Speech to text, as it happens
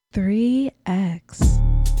3X.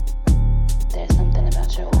 There's something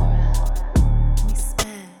about your aura. We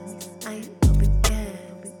spaz, I ain't open gas.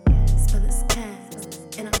 Spell it's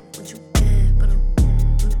cast, and I want you bad, but I'm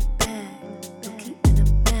in the bag. Don't keep in a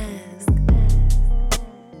mask.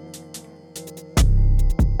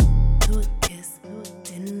 Do a kiss,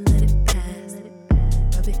 didn't let it pass.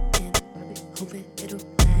 Rub it in, hoping it'll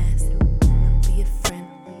last. I'll be a friend,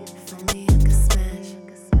 if only I could smash.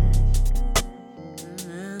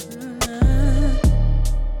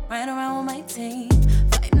 Right around with my team,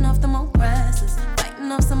 fighting off the more grasses,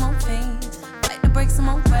 fighting off some more fiends, fight to break some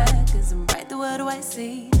more records, and right through what do I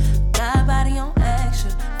see? God body on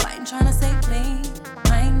action, fighting trying to save me.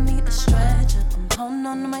 I need a stretcher, I'm holding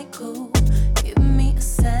on to my cool. Give me a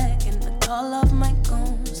second to call off my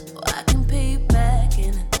goons, so I can pay you back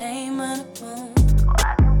in the name of the moon.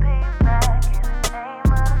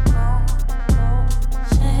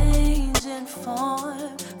 Changing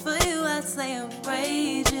form, for you I'd say a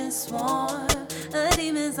raging swarm. The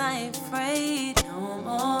demons I ain't afraid no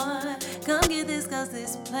more. Come get this cause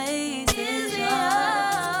this place is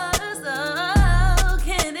yours. Oh,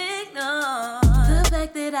 can't ignore the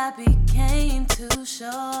fact that I became too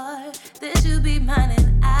short, that you be mine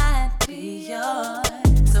and I'd be yours.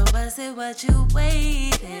 So what's it what you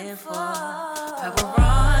waiting for? Purple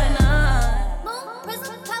runner,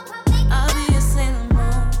 I'll be your Sailor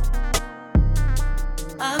Moon.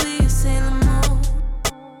 I'll be your Sailor Moon.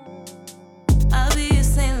 I'll be your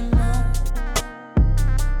Sailor Moon.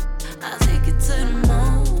 I'll take you to the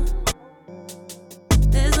moon.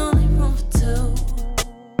 There's only room for two.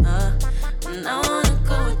 And I wanna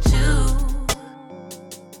go with you.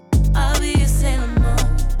 I'll be your Sailor Moon.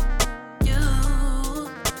 You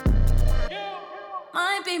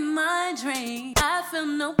might be my dream. I feel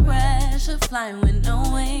no pressure, flying with no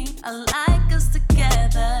wing. I like us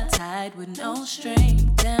together, tied with no string.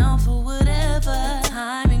 Down for whatever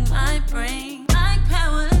timing might bring. Like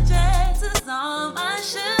power jets is on my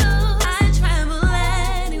shoes. I travel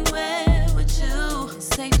anywhere with you.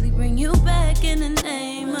 Safely bring you back in the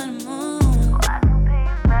name of the moon.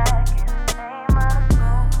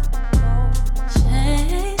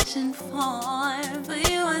 Changing form, for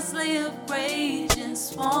you I slay a raging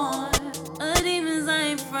swarm. The demons I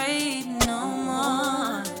ain't afraid no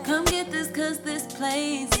more. Come get this cause this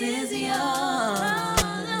place is yours.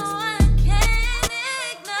 I can't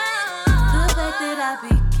ignore the fact that I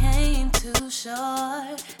became too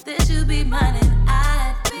short, that you be mine and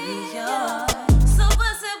I'd be yours. So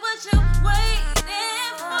what's it what you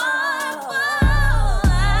waiting for?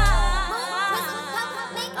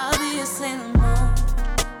 I'll be your Sailor Moon.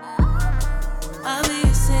 I'll be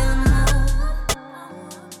your Sailor Moon.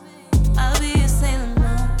 I'll be your Sailor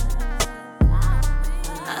Moon.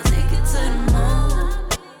 I'll take you to the moon.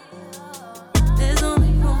 There's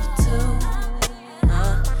only room for two.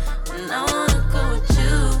 And I wanna go with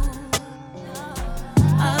you.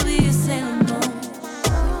 I'll be your Sailor Moon.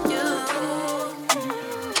 You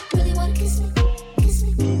really wanna kiss me? Kiss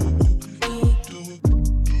me.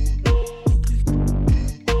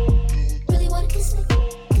 Really wanna kiss me?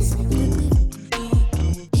 Kiss me.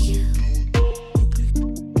 You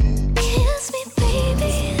kiss me,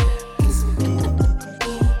 baby. Kiss me.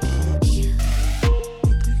 You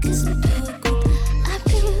kiss me, baby. I've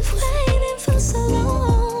been waiting for so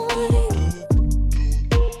long.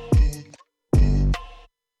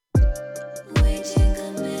 Waiting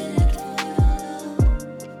a minute for you.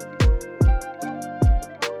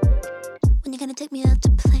 When you gonna take me out to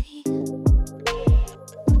play?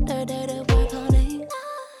 Work all day.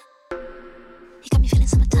 You got me feeling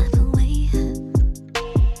some type of way.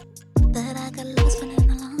 That I got lost fun in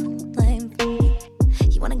a long time for me.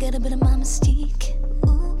 You wanna get a bit of my mystique?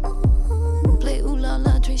 Ooh, play ooh la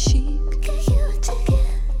la, Dre chic. Get you a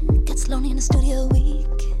ticket. Gets lonely in the studio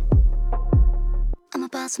week. I'm a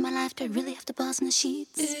boss in my life, do I really have to boss in the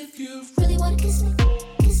sheets? If you really wanna kiss me,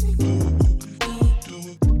 kiss me.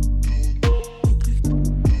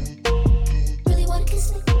 Really wanna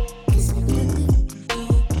kiss me, kiss me.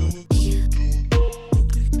 You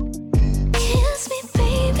kiss me,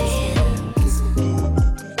 baby. Kiss me.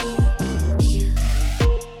 You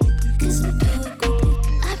kiss me, baby.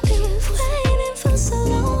 I've been waiting for so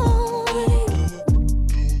long.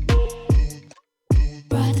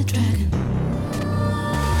 Ride the dragon.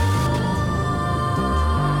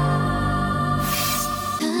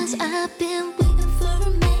 Cause I've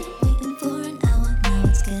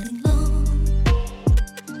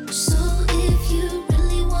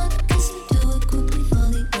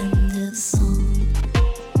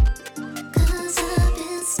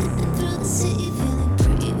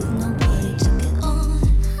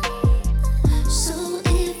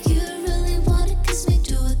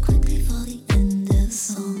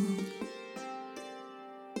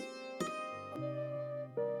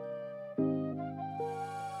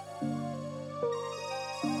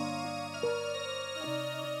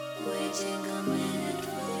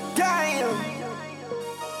Damn.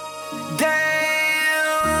 Damn.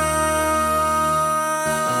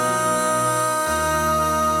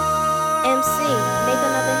 MC, make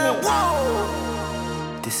another hit.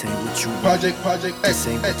 Whoa. This ain't what you want. Project This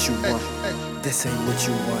ain't what you want. This ain't what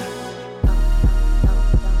you want.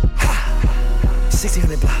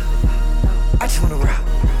 1600 block. I just wanna rock.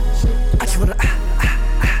 I just wanna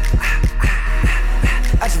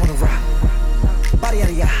I just wanna rock. Body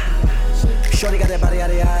yada yada. Shorty got that body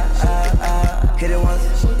yada yada. Hit it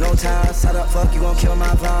once, no time. Side up, fuck, you gon' kill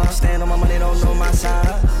my vibe. Stand on my money, don't know my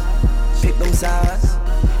size. Pick them sides,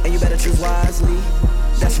 and you better choose wisely.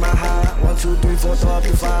 That's my high. 1, 2, 3, 4, throw up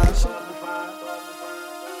your 5.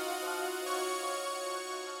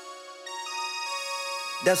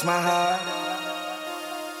 That's my high.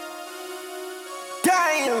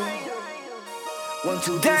 Damn. 1,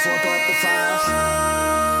 2, 3, 4, throw up the 5.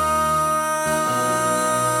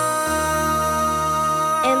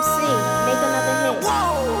 MC, make another hit.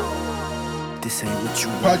 Whoa. This ain't what you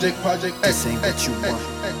want. Project This ain't what you want.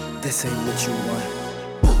 This ain't what you want.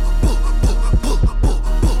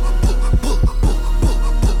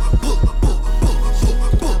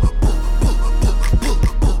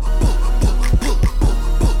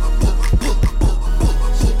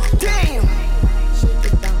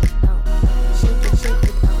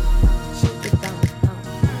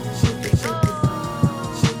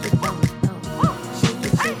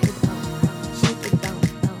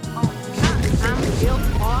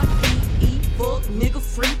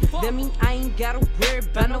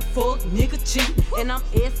 And I'm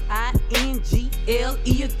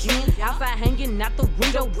S-I-N-G-L-E again. Outside hanging out the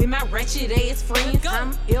window with my ratchet ass friends.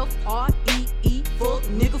 I'm F-R-E-E, fuck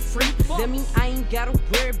nigga free. That mean I ain't gotta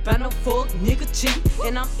worry about no fuck nigga cheat.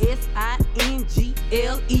 And I'm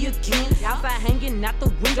S-I-N-G-L-E again. Outside hanging out the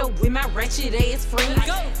window with my ratchet ass friends.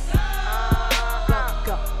 Go, go,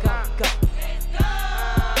 go, go.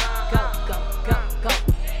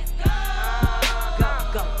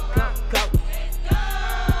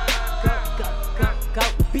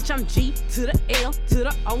 I'm G to the L to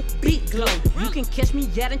the O, big glow. You can catch me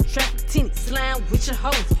out in traffic, tinted, slime with your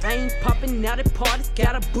hoes. I ain't popping out at parties,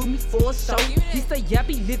 gotta book me for a show. He say, yeah,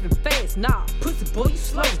 be living fast, nah, pussy boy, you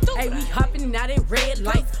slow. Hey, we hopping out at red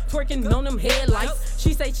lights, twerking on them headlights.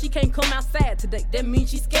 She say she can't come outside today, that means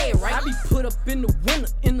she scared, right? I be put up in the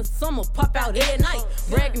winter, in the summer, pop out at night.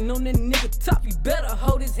 Bragging on that nigga top, you better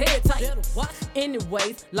hold his head tight.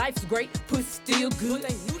 Anyways, life's great, pussy still good.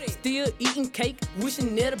 Still eating cake,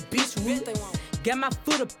 wishing that a bitch would. Got my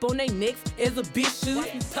foot up on they necks as a bitch should.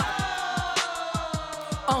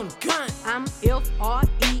 On gun, I'm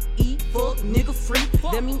F-R-E-E, fuck nigga free.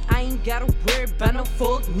 That mean I ain't gotta worry about no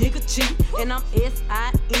fuck nigga cheat. And I'm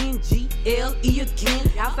S-I-N-G-L-E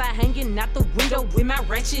again. Outside hanging out the window with my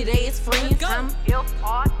ratchet ass friends. I'm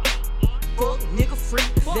F-R-E-E, fuck nigga free.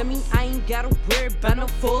 That mean I ain't gotta worry about no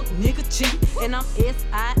fuck nigga cheat. And I'm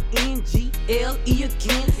S-I-N-G-L-E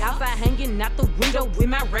again. Outside hanging out the window with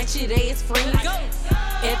my ratchet ass friends.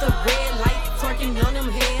 At the red light, twerking on them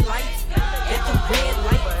headlights. At the red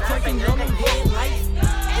light, twerking on them headlights.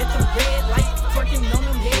 At the red light, twerking on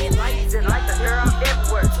them headlights. Just like the girl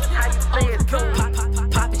everywhere. How you say it?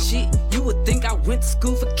 Poppin' shit. You would think I went to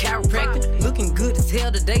school for chiropractic. Looking good as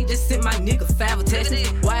hell today, just sent my nigga 5 text.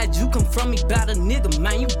 Why'd you come from me about a nigga,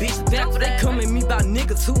 man? You bitches back. They come at me about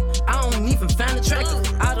niggas who I don't even find attractive.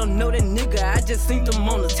 I don't know that nigga, I just seen them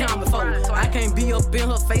on the town before. I can't be up in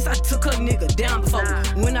her face, I took her nigga down before.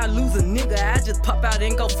 When I lose a nigga, I just pop out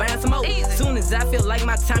and go find some more. Soon as I feel like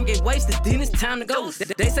my time get wasted, then it's time to go.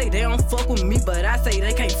 They say they don't fuck with me, but I say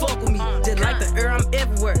they can't fuck with me. Just like the air, I'm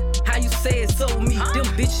everywhere. How you say it so with me? Them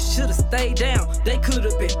bitches should've stayed down. They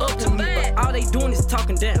could've been up to me, but all they doing is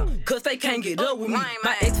talking down. Cause they can't get up with me.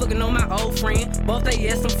 My ex fucking on my old friend, both they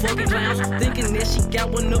ass some fucking clowns. Thinking that she got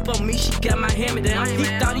one up on me, she got my hand me down. He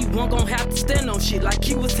thought he wasn't gon' have to stand on shit like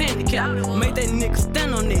he was handicapped. Made that nigga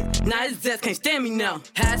stand on it, now his ass can't stand me now.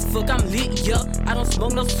 High as fuck, I'm lit, yup. I don't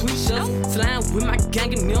smoke no sweet shots. Slime with my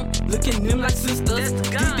gang and them, looking at them like sisters. These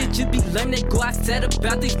bitches be lame, they go outside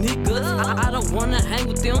about these niggas. I don't wanna hang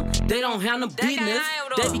with them, they don't have no business.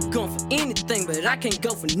 They be going for anything, but I can't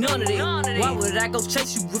go for none of it. Why would I go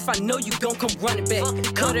chase you if I know you gon' come running back?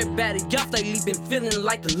 Cut everybody off, they been feeling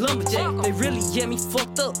like the lumberjack. They really get me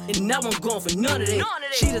fucked up, and now I'm going for none of that.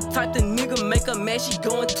 She the type the nigga make her mad, she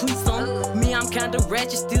go and tweet some. Me, I'm kinda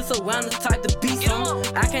ratchet still, so I'm the type to be some.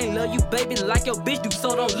 I can't love you, baby, like your bitch do,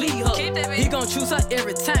 so don't leave her. He gon' choose her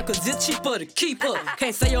every time, cause it's cheaper to keep her.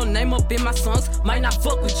 Can't say your name up in my songs, might not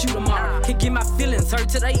fuck with you tomorrow. Can get my feelings hurt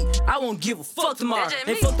today, I won't give a fuck tomorrow.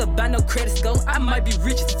 Ain't fucked up by no credit score, I might be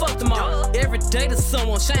rich as fuck tomorrow. Every day the sun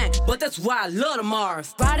won't shine, but that's why I love tomorrow.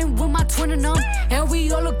 Riding with my twin and and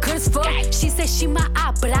we all look good as fuck. She said she my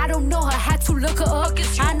eye, but I don't know her, had to look her up.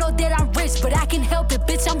 I know that I'm rich, but I can help it,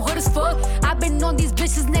 bitch, I'm hood as fuck. I've been on these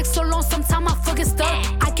bitches' neck so long, sometimes I fucking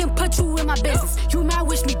stuck. I can put you in my business, you might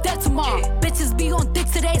wish me dead tomorrow. Bitches be on dick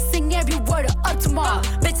today, sing every word of up tomorrow.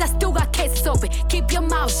 Bitch, I still got cases open, keep your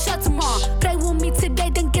mouth shut tomorrow. Play with me today,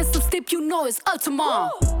 then get some sleep, you know it's up tomorrow.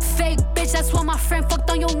 Fake bitch, that's why my friend fucked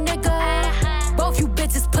on your nigga. Both you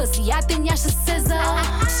bitches pussy, I think y'all should scissor.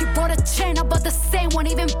 She bought a chain, I bought the same one,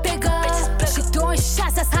 even bigger. She throwing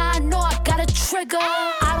shots, that's how I know I got a trigger.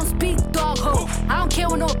 I don't speak dog ho, I don't care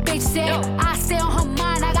what no bitch say. I stay on her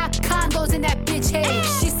mind, I got condos in that bitch head.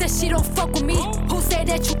 She said she don't fuck with me, who said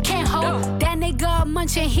that you can't hold? That nigga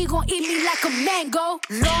munchin', he gon' eat me like a mango.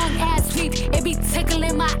 Long ass sweep, it be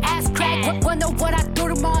tickling my ass crack. Wonder what I do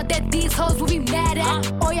tomorrow that these hoes will be mad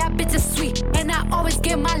at. Oh yeah, bitches sweet, and I always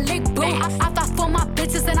get my lick boo. I fight for my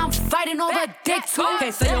bitches and I'm fighting over dick too.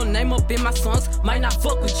 Can't say your name up in my songs, might not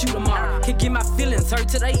fuck with you tomorrow. Can get my feelings hurt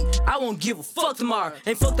today, I won't give a fuck tomorrow.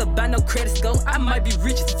 Ain't fucked up by no credit score, I might be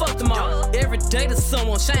rich as fuck tomorrow. Every day the sun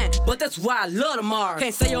won't shine, but that's why I love tomorrow.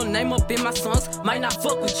 Can't say your name up in my songs, might not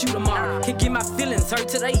fuck with you tomorrow. Can get my feelings hurt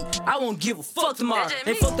today, I won't give a fuck tomorrow.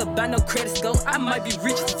 Ain't fucked up by no credit score, I might be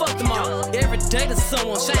rich as fuck tomorrow. Every day the sun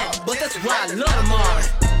won't shine, but that's why I love tomorrow.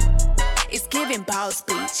 It's giving boss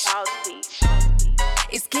beach.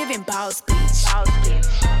 It's giving boss beach.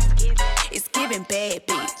 It's giving bad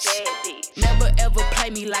bitch. Never ever play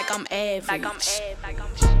me like I'm average.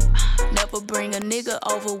 Never bring a nigga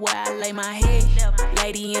over where I lay my head.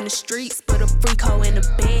 Lady in the streets, put a freak hoe in the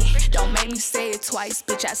bed. Don't make me say it twice,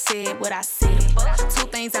 bitch, I said what I said. Two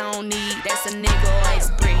things I don't need, that's a nigga or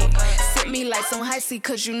his bread. Sip me like some Hicey,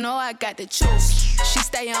 cause you know I got the juice. She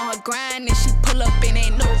stay on her grind and she pull up and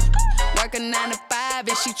ain't new. Work a 9 to 5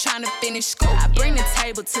 and she tryna finish school. I bring the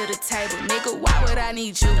table to the table, nigga, why would I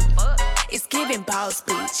need you? It's giving boss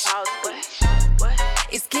beach.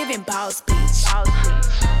 It's giving boss beach.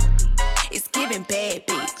 It's giving bad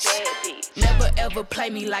bitch. Never ever play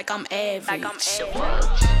me like I'm average.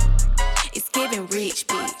 It's giving rich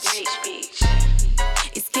bitch.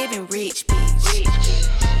 It's giving rich bitch.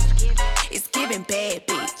 It's giving bad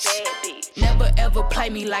bitch. Never ever play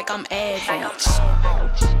me like I'm average.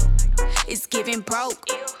 It's giving broke.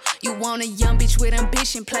 You want a young bitch with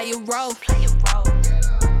ambition, play a role.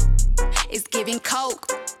 It's giving coke.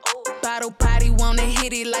 Bottle body wanna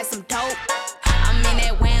hit it like some dope. I'm in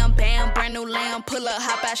that wham bam, brand new lamb. Pull up,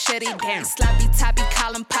 hop out, shut it down. Sloppy toppy,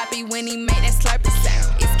 call him Poppy when he make that slurpy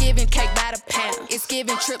sound. It's giving cake by the pound. It's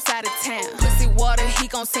giving trips out of town. Pussy water, he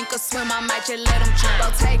gon' sink or swim. I might just let him drown.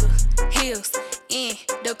 Bottega, heels, in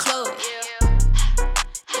the club.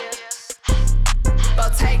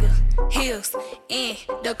 Bottega, heels, in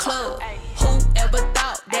the club. Whoever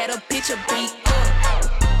thought that a bitch would be up?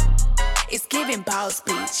 It's giving boss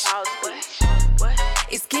beach.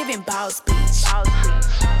 It's giving boss beach.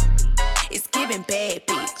 It's giving bad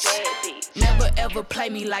bitch. Never ever play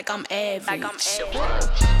me like I'm average.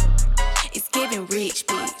 It's giving rich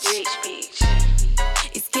bitch.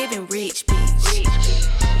 It's giving rich bitch.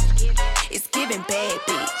 It's giving bad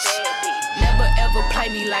bitch. Never ever play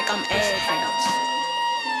me like I'm average.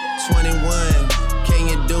 21, can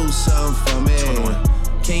you do something for me? 21.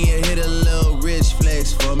 Can you hit a little rich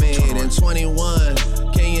flex for me? 21. Then 21,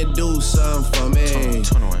 can you do something for me?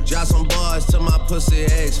 21. Drop some bars to my pussy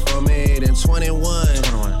ex for me. Then 21,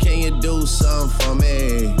 can you do something for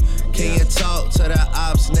me? Can you talk to the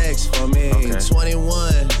ops next for me? Okay.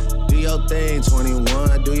 21, do your thing.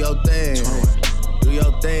 21, do your thing. 21. Do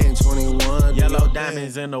your thing. 21. Yellow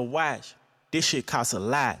diamonds in the watch. This shit costs a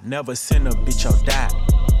lot. Never send a bitch or die.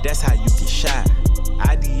 That's how you get shot.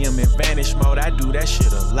 I DM in vanish mode, I do that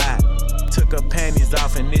shit a lot. Took her panties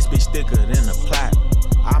off and this bitch thicker than a plot.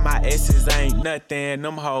 All my S's ain't nothing,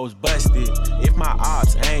 them hoes busted. If my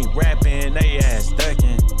ops ain't rapping, they ass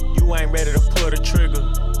ducking. You ain't ready to pull the trigger,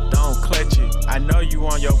 don't clutch it. I know you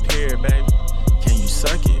on your period, baby. Can you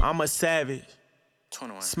suck it? I'm a savage.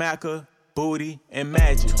 21. Smacker, booty, and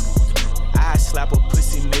magic. I slap a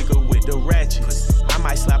pussy nigga with the ratchet. I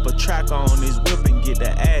might slap a track on his whip and get the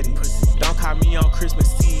addy. Don't call me on Christmas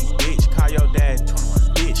Eve, bitch, call your daddy.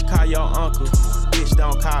 Bitch, call your uncle, bitch,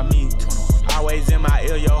 don't call me. Always in my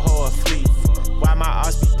ear, your hoe a fleet. Why my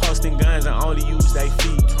ass be posting guns and only use wash they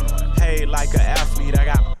feet. Paid like an athlete, I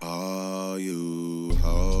got all you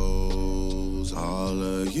hoes, all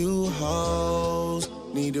of you hoes.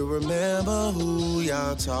 Need to remember who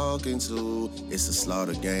y'all talking to. It's the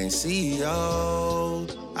Slaughter Gang CEO.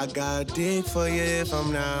 I got dick for you if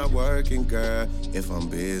I'm not working, girl. If I'm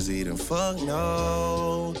busy, then fuck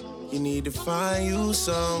no. You need to find you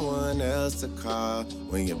someone else to call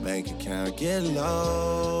when your bank account get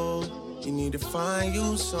low. You need to find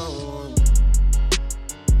you someone.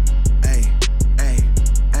 Ay, ay,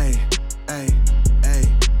 ay, ay, ay.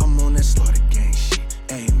 I'm on that Slaughter Gang shit.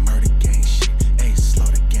 Ay, murder gang shit. Ay,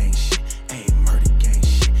 Slaughter Gang shit. Ay, murder gang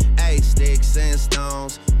shit. Ay, sticks and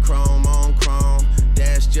stones, chrome on chrome.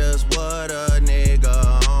 That's just what a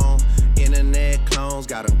nigga on. Internet clones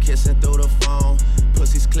got them kissing through the phone.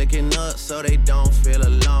 Pussies clicking up so they don't feel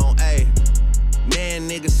alone. Ay, man,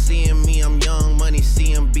 niggas seeing me, I'm young money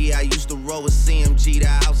CMB. I used to roll with CMG. The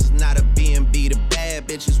house is not a B&B. The bad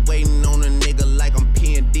bitches waiting on a nigga like I'm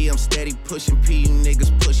P&D. I'm steady pushing P, you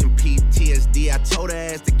niggas pushing PTSD. I told her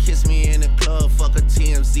ass to kiss me in the club, fuck a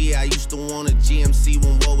TMZ. I used to want a GMC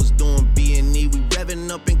when Woe was doing B&E. We revving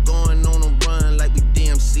up and going on a run like we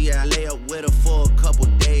DMC. I lay up with her for a couple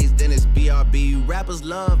days, then it's BRB. Rappers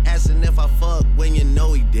love asking if I fuck when you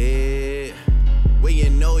know he did. When you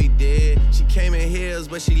know he did. She came in heels,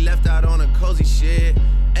 but she left out on a cozy shit.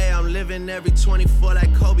 Hey, I'm living every 24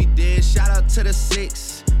 like Kobe did. Shout out to the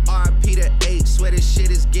 6, RIP to 8. Swear this shit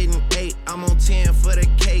is getting 8. I'm on 10 for the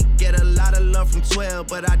cake. Get a lot of love from 12,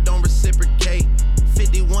 but I don't reciprocate.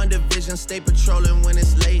 51 division, stay patrolling when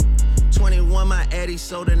it's late. 21 my Eddie,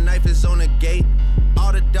 so the knife is on the gate.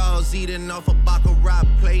 All the dogs eating off a Baccarat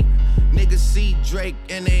plate. Niggas see Drake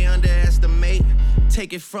and they underestimate.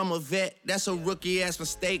 Take it from a vet, that's a rookie ass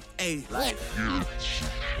mistake. Ayy,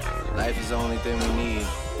 life is the only thing we need.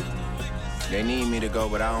 They need me to go,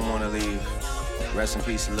 but I don't wanna leave. Rest in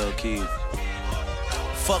peace, Lil' Keith.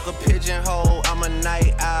 Fuck a pigeonhole, I'm a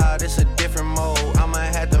night owl, it's a different mode. I'ma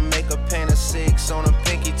have to make a paint of 6 on a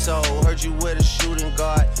pinky toe. Heard you with a shooting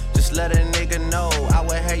guard, just let a nigga know. I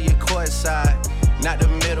would have you courtside, not the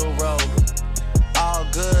middle row. All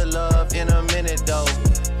good love in a minute though.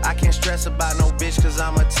 I can't stress about no bitch cause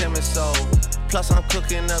I'm a timid soul. Plus I'm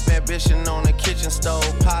cooking up ambition on the kitchen stove.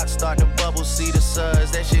 Pot start to bubble, see the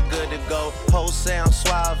suds, that shit good to go. Whole sound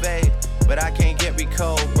suave, but I can't get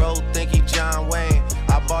Rico. Bro think he John Wayne,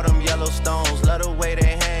 I bought them Yellowstones. Love the way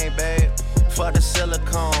they hang, babe. For the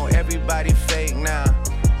silicone, everybody fake now.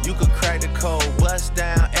 You could crack the code, bust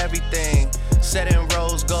down everything. Set in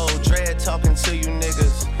rose gold, dread talking to you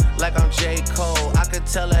niggas like I'm J. Cole. I could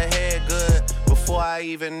tell her head good before I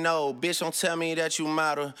even know. Bitch, don't tell me that you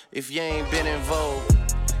model if you ain't been in Vogue.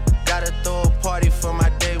 Gotta throw a party for my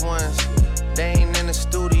day ones. They ain't in the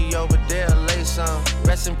studio, but they'll lay some.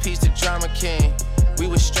 Rest in peace to Drama King. We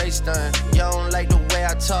was straight stunned. Y'all don't like the way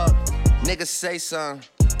I talk, niggas say something.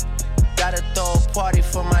 Gotta throw a party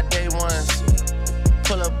for my day ones.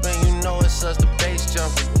 Pull up and you know it's us, the bass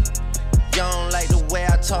jumping. Y'all don't like the way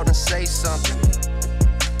I talk and say something.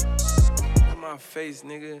 In my face,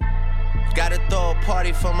 nigga. Gotta throw a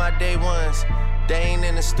party for my day ones. They ain't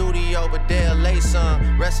in the studio, but they'll lay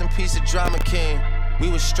some. Rest in peace to Drama King. We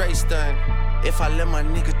was straight stunned. If I let my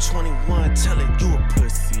nigga 21 tell it, you a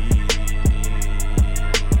pussy.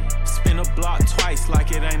 Spin a block twice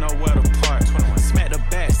like it ain't nowhere to park. Smack the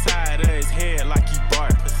back side of his head like he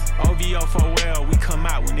bark. OVO for well, we come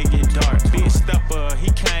out when it get dark. Big stepper,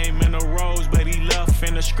 he came in a rose, but he left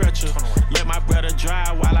in a stretcher. Let my brother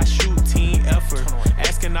drive while I shoot, team effort.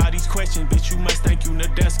 Asking all these questions, bitch, you must think you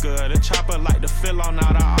Nadeska. The chopper like to fill on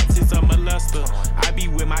all the optics of molester. I be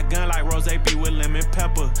with my gun like Rose be with lemon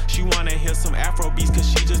pepper. She wanna hear some Afro beats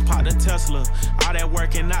cause she just popped a Tesla. All that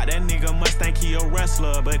working out, that nigga must think he a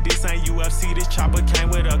wrestler. But this ain't UFC, this chopper came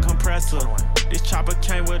with a compressor. This chopper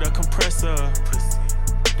came with a compressor.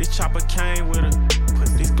 This chopper came with a,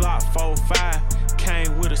 this Glock 4-5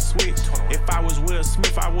 came with a switch. If I was Will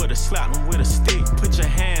Smith, I would've slapped him with a stick. Put your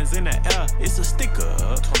hands in the air, it's a sticker.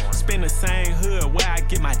 Spin the same hood where I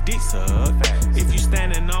get my dick sucked. If you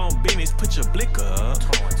standing on business, put your blick up.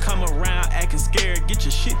 Come around acting scared, get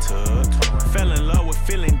your shit tucked. Fell in love with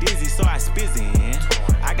feeling dizzy, so I spizzin'.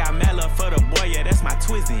 I got mad love for the boy, yeah, that's my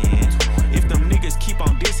twizzin'. If them niggas keep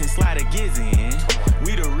on dissing, slide a gizzin'.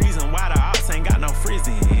 We the reason why the ops ain't got no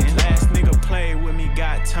frizzin'. Last nigga played with me,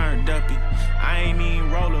 got turned uppy. I ain't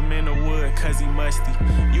even roll him in the wood cause he musty.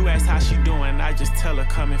 You ask how she doing, I just tell her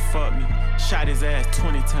come and fuck me. Shot his ass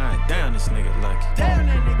 20 times, damn this nigga lucky. Damn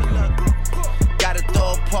that nigga lucky. Gotta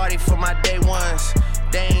throw a party for my day ones.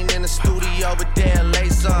 They ain't in the studio, but they'll lay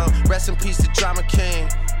some. Rest Rest in peace to Drama King.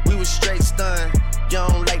 We was straight stunned. You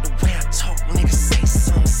don't like the way I talk, nigga. Say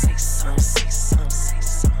something, say something, say something, say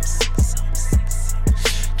something, say something, say something.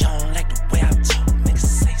 You don't like the way I talk, nigga.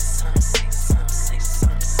 Say something, say something, say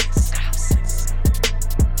something, say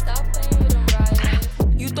something. Stop playing with them,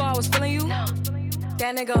 right? You thought I was feeling you? No.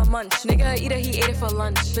 That nigga a munch. Nigga eat it, he ate it for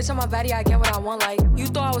lunch. Bitch on my body, I get what I want. Like, you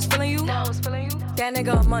thought I was feeling you? No, I was feeling you. That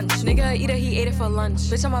nigga a munch. Nigga eat it, he ate it for lunch.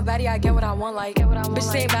 Bitch on my body, I get what I want. Like, bitch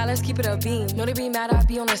stay bad, let's keep it a beam. Know they be mad, I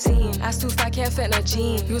be on the scene. Ass too fat, can't fit in a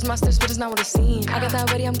jean. Use my steps, but it's not what it seems. I got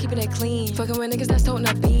that ready, I'm keeping it clean. Fucking with niggas that's toting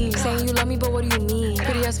a beam. Saying you love me, but what do you mean?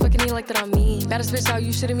 Pretty ass fucking me like that I'm mean. Baddest bitch, how you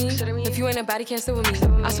shitting me? If you ain't a baddie, can't sit with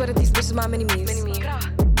me. I swear that these bitches my mini-me's.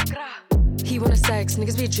 He wanna sex,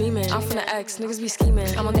 niggas be dreaming. I'm from the X, niggas be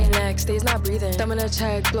scheming. I'm on their necks, they's not breathing. Thumb in a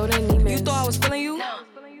check, blow their demons. You thought I was feeling you? No.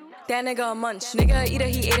 That nigga a munch. Nigga eat it,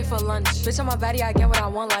 he ate it for lunch. Bitch on my body, I get what I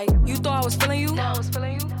want. Like, you thought I was feeling you? No, I was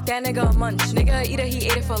feeling you. That nigga a munch. Nigga eat it, he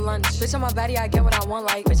ate it for lunch. Bitch on my body, I get what I want.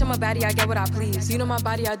 Like, bitch on my body, I get what I please. You know my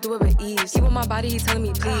body, I do it with ease. He with my body, he telling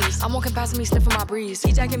me please. I'm walking past me, sniffing my breeze.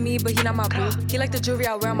 He jacking me, but he not my boo. He like the jewelry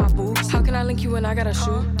I wear on my boobs. How can I link you when I got a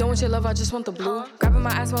shoe? Don't want your love, I just want the blue. Grabbing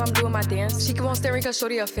my ass while I'm doing my dance. She keep on staring cause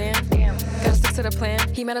shorty a fan. Damn. Gotta stick to the plan.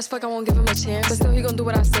 He mad as fuck, I won't give him a chance. But still he gon' do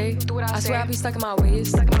what I say. I swear I be stuck in my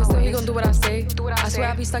ways. But still he gon' do what I say. I swear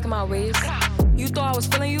I be stuck in my ways. You thought I was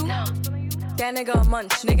feeling you? No. That nigga a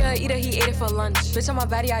munch. Nigga eat it, he ate it for lunch. Bitch on my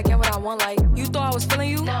body, I get what I want. Like, you thought I was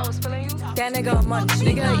feeling you? No, I was feeling you. That nigga a munch.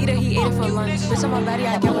 Nigga eat it, he ate it for lunch. Bitch on my body,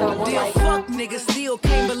 I get what I want. Like, fuck nigga, still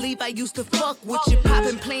can't believe I used to fuck with you.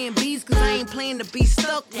 Poppin' playing B's, cause I ain't playing to be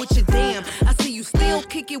stuck with you. Damn, I see you still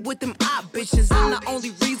kick it with them op bitches. I'm the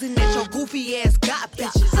only reason that your goofy ass got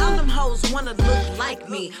bitches. All them hoes wanna look like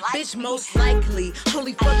me. Bitch, most likely.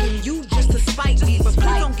 Only fucking you just to spite me. But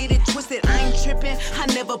please don't get it twisted, I ain't trippin'. I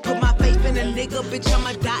never put my faith in a nigga, bitch,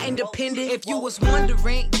 I'ma die independent. If you was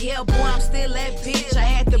wondering, yeah, boy, I'm still that bitch. I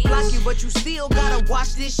had to block you, but you still gotta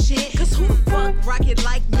watch this shit. Cause who the fuck rock it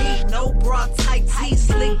like me? No bra, tight tee,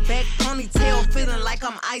 slick back, ponytail, feeling like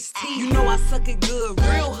I'm iced tea. You know I suck it good,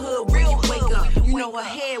 real hood, when you wake up. You know her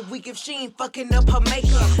head weak if she ain't fucking up her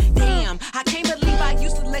makeup. Damn, I can't believe I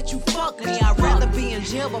used to let you fuck me. I'd rather be in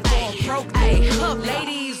jail before I broke me.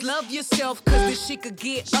 Ladies, love yourself, cause this shit could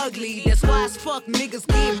get ugly. That's why as fuck niggas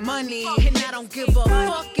get money. And I don't give a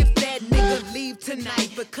fuck if that nigga leave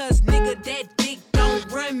tonight, because nigga, that dick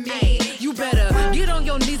don't run me. You better get on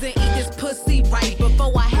your knees and eat this pussy right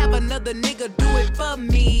before I have another nigga do it for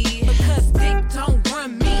me. Because dick don't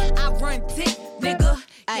run me, I run dick, nigga.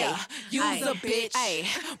 Yeah, you's a bitch. Ay,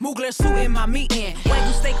 Mugler suit in my meeting.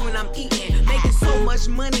 Wagyu steak when I'm eating. Making so much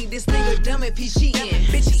money, this nigga dumb if he cheating.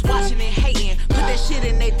 Bitches watching and hating, put that shit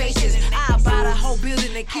in their faces. I buy the whole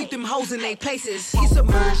building and keep them hoes in their places. He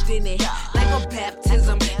submerged in it like a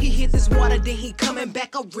baptism. He hit this water, then he coming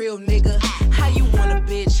back a real nigga. How you want a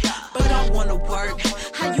bitch, but don't wanna work?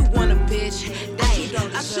 How you want a bitch that you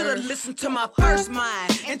don't deserve? I should've listened to my first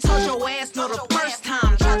mind and told your ass no the first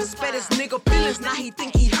time. Tried to spare this nigga feelings, now he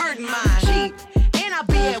think he hurting mine. Cheap, and I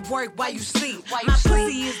be at work while you sleep. My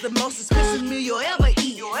pussy is the most expensive meal you'll ever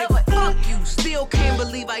eat. Nigga, fuck you, still can't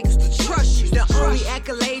believe I used to trust you. The only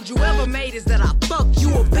accolade you ever made is that I fucked you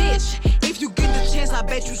a bitch. If you get the chance, I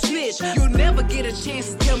bet you snitch. You'll never get a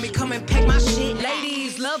chance to tell me come and pack my shit.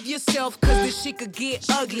 Ladies, love yourself, cause this shit could get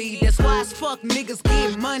ugly. That's why as fuck niggas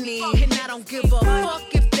get money. And I don't give a fuck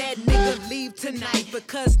if that nigga leave tonight,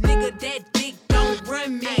 because nigga, that dick don't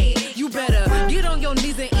run me. You better get on your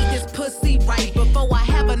knees and eat this pussy right before I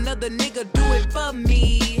have another nigga do it for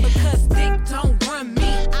me. Because dick don't run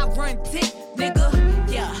me, I run dick,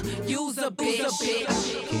 nigga. Yeah, you's a bitch.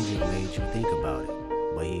 Kendrick made you think about it,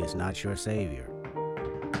 but he is not your savior.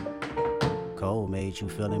 Cole made you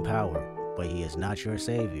feel empowered, but he is not your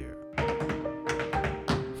savior.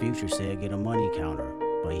 Future said get a money counter,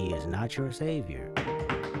 but he is not your savior.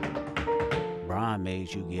 Brian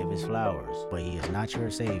made you give his flowers, but he is not your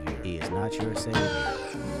savior. He is not your savior.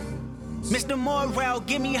 Mr. Morale,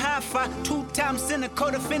 give me high five. 2 times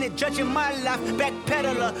cynical defendant, judging my life.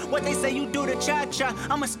 Backpedaler, what they say you do to cha-cha.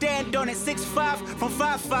 I'ma stand on it, 6'5" from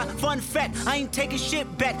 5'5". Fun fact, I ain't taking shit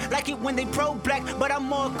back. Like it when they pro-black, but I'm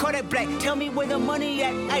more Kodak black. Tell me where the money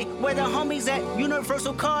at, ayy, where the homies at.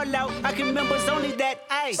 Universal call out, I can members only that,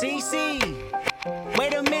 ayy. CC,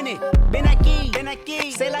 wait a minute, Ben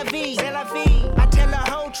Aki, c'est la vie, I tell the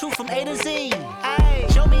whole truth from A to Z,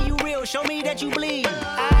 ayy. Show me you real, show me that you bleed,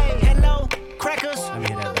 ayy. Hello, crackers.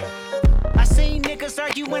 I seen niggas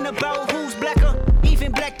arguing about who's blacker.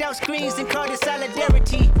 Even blacked out screens and called it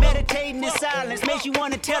solidarity. Meditating in silence makes you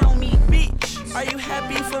wanna tell on me. Bitch, are you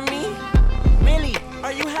happy for me? Really?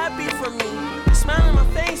 Are you happy for me? Smile on my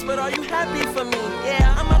face, but are you happy for me?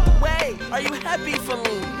 Yeah, I'm out the way. Are you happy for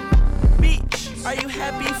me? Beach, are you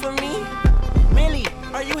happy for me? Millie,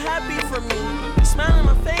 are you happy for me? You smile in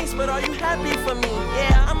my face, but are you happy for me?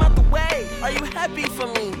 Yeah, I'm out the way. Are you happy for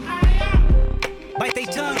me? Bite they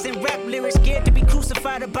tongues and rap lyrics, scared to be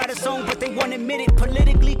crucified about a song, but they won't admit it.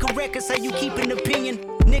 Politically correct is how you keep an opinion.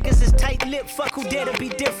 Niggas is tight-lipped, fuck who dare to be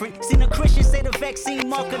different. Seen a Christian say the vaccine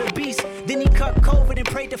mark of the beast. Then he caught COVID and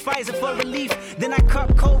prayed to Pfizer for relief. Then I caught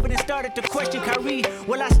COVID and started to question Kyrie.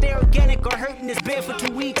 Will I stay organic or hurt in this bed for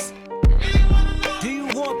 2 weeks? Do you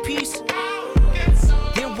want peace?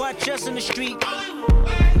 Then watch us in the street.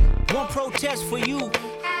 One protest for you,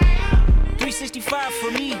 365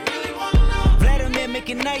 for me. Vladimir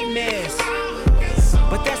making nightmares,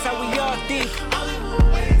 but that's how we all think.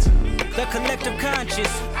 The collective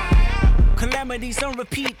conscious, calamities on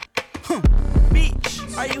repeat. Beach,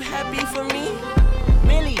 are you happy for me?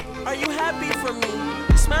 Millie, are you happy for me?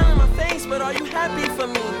 You smile in my face, but are you happy for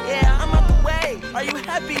me? Yeah, I'm out the way. Are you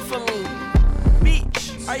happy for me?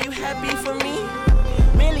 Beach, are you happy for me?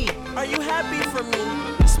 Millie, are you happy for me?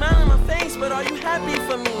 You smile in my face, but are you happy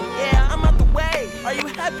for me? Yeah, I'm out the way. Are you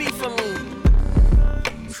happy for me?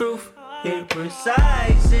 Truth,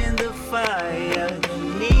 imprecise in the fire. The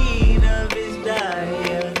need of his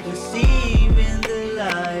dire, deceiving the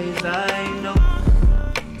lies I know.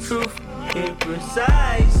 Truth,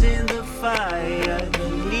 imprecise in the fire. The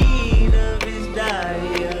need of his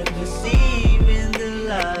dire, deceiving the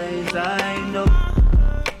lies I know.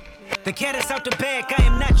 The cat is out the bag, I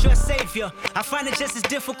am not your savior. I find it just as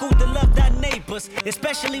difficult to love thy neighbors,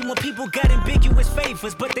 especially when people got ambiguous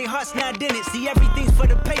favors, but their heart's not in it. See, everything's for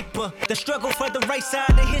the paper. The struggle for the right side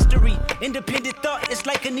of history. Independent thought is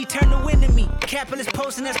like an eternal enemy. Capitalist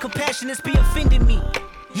posing as compassionate be offending me.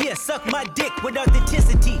 Yeah, suck my dick with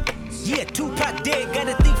authenticity. Yeah, Tupac dead,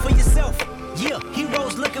 gotta think for yourself. Yeah,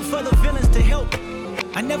 heroes looking for the villains to help.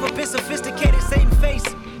 I never been sophisticated, same face.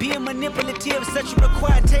 Being manipulative, such a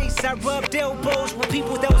required taste. I rubbed elbows with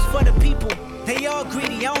people that was for the people. They all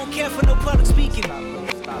greedy, I don't care for no public speaking.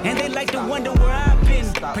 And they like to wonder where I've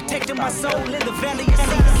been. Protecting my soul in the valley of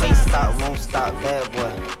sin. Can't stop, won't stop, bad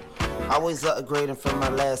boy. Always upgrading from my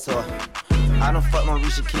last whore. I done fuck my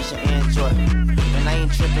Risha, Keisha, and Joy. And I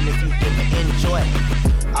ain't tripping if you didn't enjoy.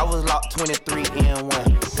 I was locked 23 and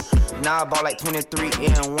 1. Now I bought like 23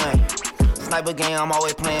 and 1. Sniper game, I'm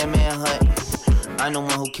always playing manhunt. I'm the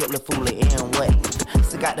one who killed the fool and what?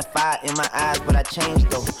 Still got the fire in my eyes, but I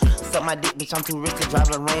changed though. Suck my dick, bitch, I'm too rich to drive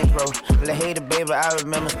a Range Rover. La hater, baby, I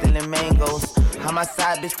remember stealing mangoes. How my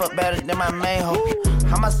side bitch fuck better than my main hoe.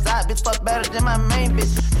 How my side bitch fuck better than my main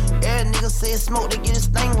bitch. Every nigga say smoke, they get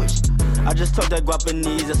extinguished. I just talk that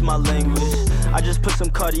Guapanese, that's my language. I just put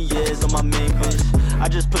some Cartiers on my main bitch. I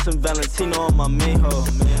just put some Valentino on my main hoe.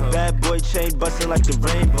 Bad boy chain bustin' like the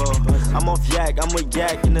rainbow. I'm off yak, I'm with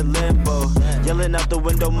yak in the limbo. Yelling out the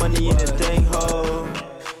window, money in the thing, ho.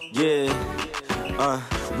 Yeah,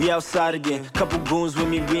 we outside again. Couple goons with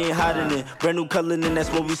me, we ain't hiding it. Brand new color, and that's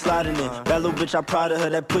what we sliding in. Bad little bitch, I proud of her.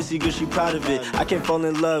 That pussy good, she proud of it. I can't fall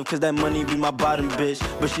in love, cause that money be my bottom bitch.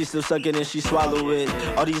 But she still suck it and she swallow it.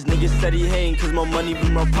 All these niggas steady hating, cause more money be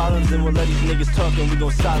more problems. And we'll let these niggas talk and we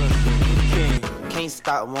gon' silence them. King. Can't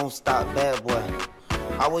stop, won't stop, bad boy.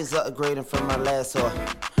 Always upgrading from my last whore.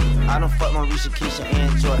 I done fuck my Risha, Keisha,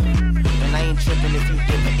 and Joy. And I ain't tripping if you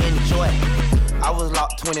didn't enjoy. I was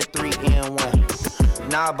locked 23 and 1.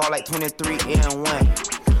 Now I bought like 23 and 1.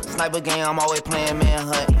 Sniper game, I'm always playing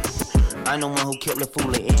manhunt. I'm the one who killed the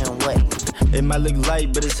fool and what? It might look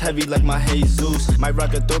light, but it's heavy like my Jesus. Might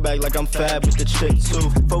rock a throwback like I'm fab with the chick too.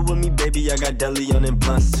 Fuck with me, baby, I got deli on and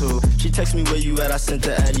blunts too. She text me where you at, I sent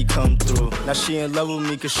the Addy come through. Now she in love with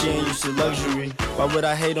me cause she ain't used to luxury. Why would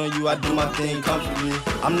I hate on you? I do my thing comfortably.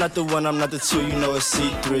 I'm not the one, I'm not the two, you know it's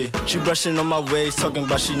C3. She brushing on my waist, talking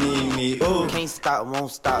about she need me. Ooh. Can't stop,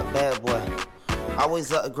 won't stop, bad boy.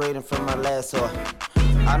 Always upgrading from my last whore.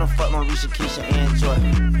 I done fuck my Risha, Keisha, and Joy.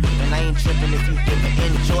 And I ain't tripping if you didn't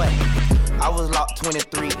enjoy. I was locked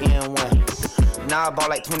 23 and 1. Now I bought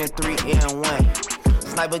like 23 and 1.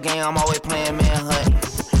 Sniper game, I'm always playing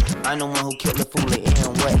manhunt. I'm the one who killed the fool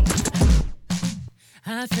and what?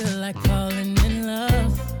 I feel like falling in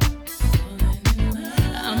love.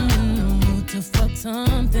 I'm in the mood to fuck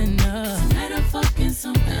something up. Tonight I'm fucking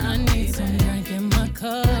something. I need some drink in my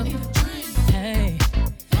cup. Hey,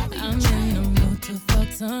 I'm in the mood to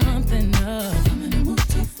fuck something up.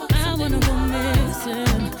 I wanna go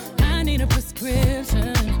missing. I need a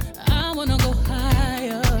prescription. I wanna go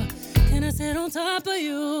higher. Can I sit on top of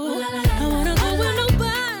you? I wanna go where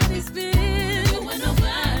nobody's been. Have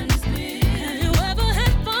you ever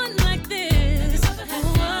had fun like this?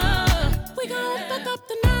 Oh,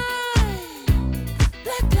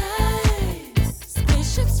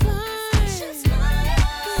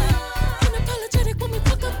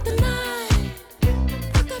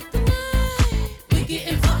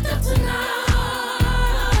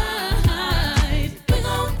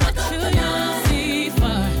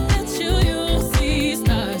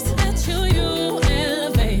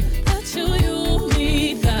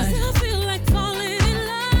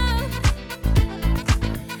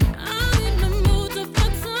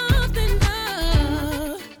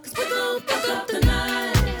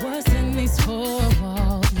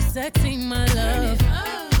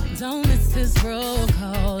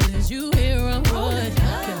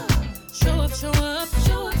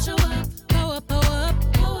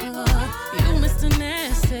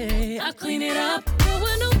 clean it up. Go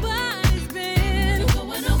where nobody's been. Go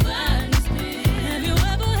where nobody's been. Have you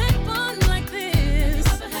ever had fun like this?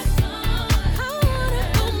 Ever had fun? I wanna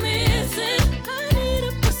go missing. I need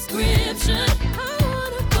a prescription. I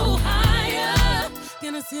wanna go higher.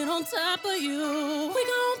 Gonna sit on top of you. We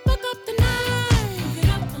gon' fuck up the night.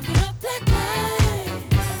 Fuck it up, black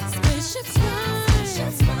lights. Spaceships fly.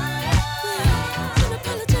 Spaceships fly.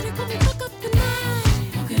 Unapologetic when we fuck up the night.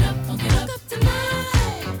 Fuck it up tonight.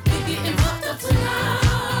 We getting fucked up tonight.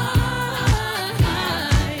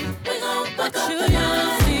 We gon' fuck up the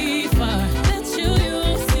night. See far. Let you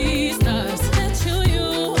see stars. Let you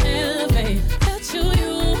elevate. Let you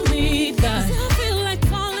meet God. 'Cause I feel like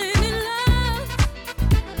falling in love.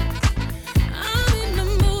 I'm in the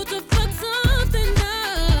mood to fuck something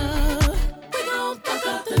up. We gon' fuck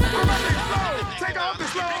up the night. Take off the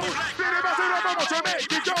slow. Vamos to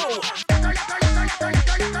make it go.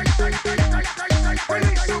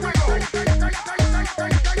 Release the wiggle.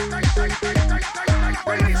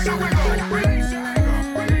 Release the wiggle.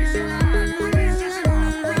 Release the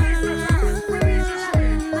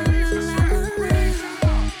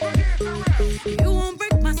You won't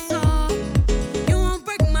break my soul. You won't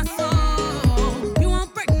break my soul. You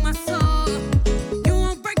won't break my soul. You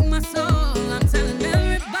won't break my soul. I'm telling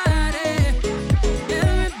everybody.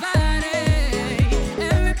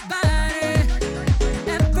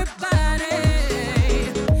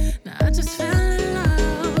 Now I just fell in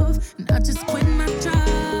love. Now I just quit my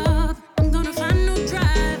job. I'm gonna find no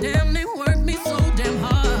drive. Damn, they work me so damn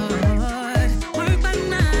hard. Work by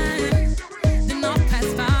 9, then off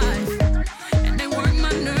past 5. And they work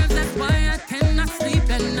my nerves, that's why I cannot sleep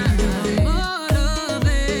at night.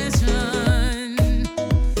 Motivation.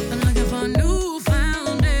 I'm looking for a new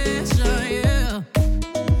foundation, yeah.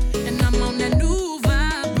 And I'm on that new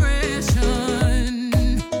vibration.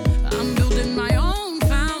 I'm building my own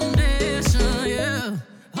foundation, yeah.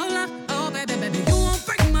 Hold up, oh baby, you won't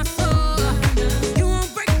break my soul. You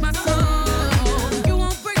won't break my soul. You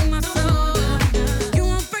won't break my soul. You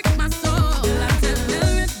won't break my soul. I tell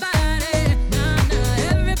everybody,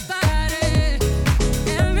 everybody.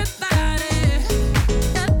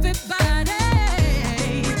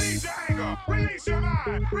 Release your anger. Release your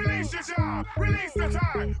mind. Release your job. Release the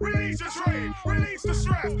time. Release your trade. Release the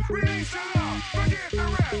stress. Release your love. Forget the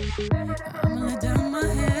rest. I'ma let down my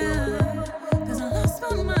hair, 'cause I lost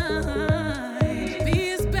my mind. B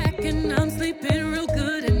is back and I'm sleeping real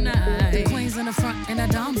good at night. The queen's in the front and the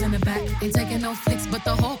dom's in the back. Ain't taking no flicks, but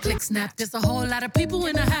the whole click snap. There's a whole lot of people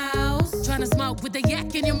in the house trying to smoke with the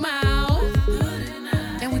yak in your mouth.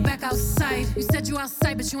 And we back outside. You said you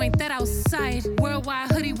outside, but you ain't that outside.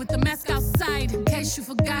 Worldwide hoodie with the mask outside. In case you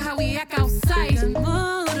forgot how we act outside.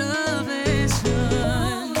 Motivation.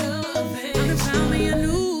 I found me a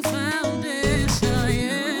new foundation,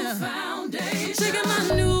 yeah. Taking my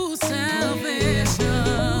new salvation.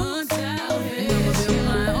 And I'ma build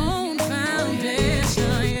my own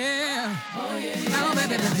foundation, yeah. Oh,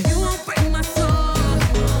 baby, you won't break my soul.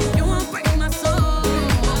 You won't break my soul.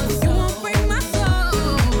 You won't break my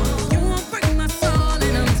soul. You won't break my soul.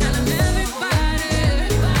 And I'm telling everybody.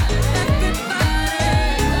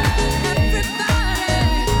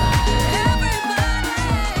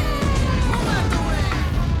 Move out the way.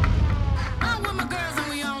 I'm with my girls and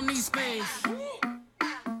we all need space.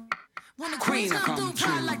 When the queens come through,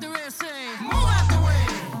 pride like the Red Sea. Move out the way.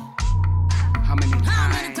 How many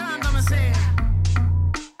times I'ma say it?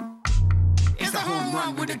 It's a home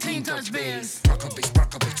run with the team touch beers. Rock up, bitch,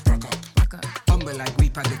 rock up, bitch, rock up. Humble like we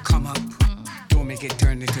they come up. Don't make it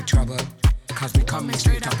turn into trouble. 'Cause we coming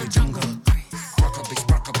straight out the jungle. Rock up, bitch,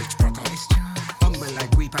 rock up, bitch, rock up. Humble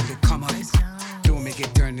like we they come up. Don't make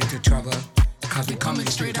it turn into trouble. 'Cause we coming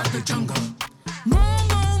straight out the jungle. Move,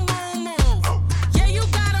 move, move, move. Yeah, you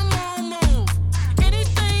gotta move, move.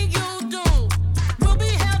 Anything you do will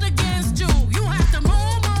be held against you. You have to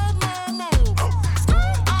move, move, move, move.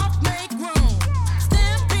 Scoot off, make room.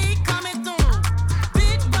 Stampede coming through.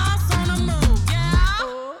 Big boss on the move, yeah.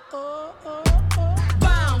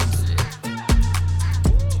 Bounce it.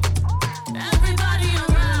 Everybody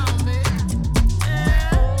around me.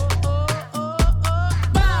 Yeah.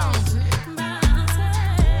 Bounce it.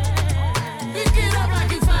 Pick it up like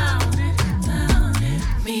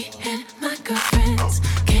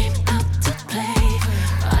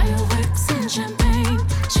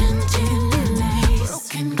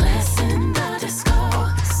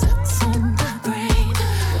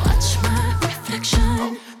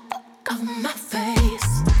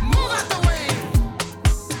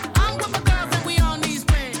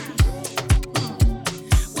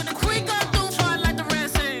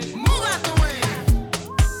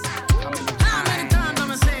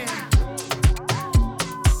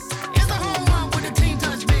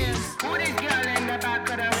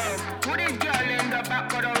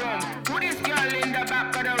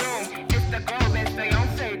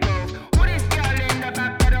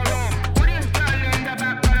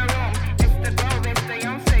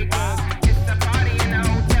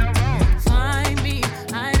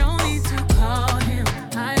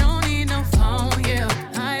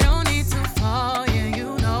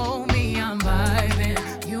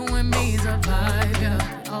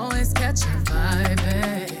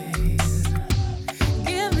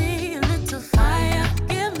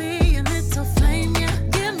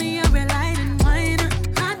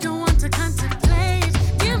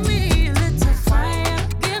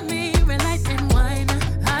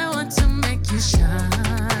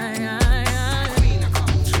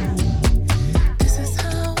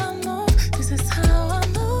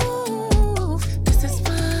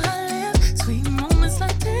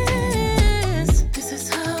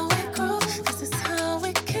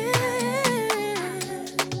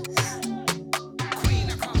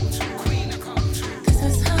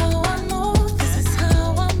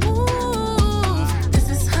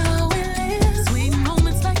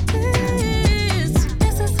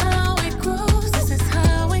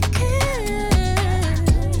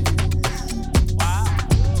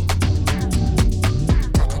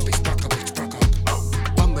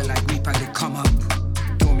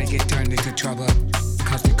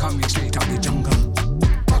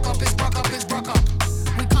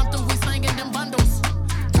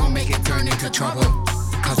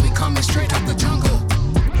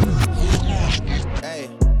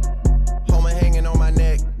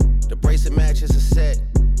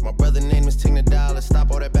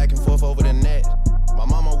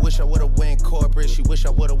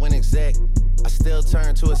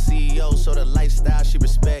turned to a CEO, so the lifestyle she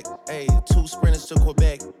respect. Ayy, 2 sprinters to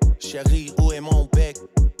Quebec. Chérie, où est mon bec?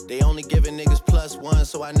 They only giving niggas +1,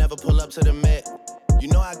 so I never pull up to the Met. You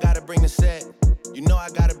know I gotta bring the set. You know I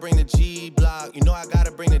gotta bring the G block. You know I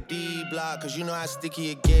gotta bring the D block. Cause you know how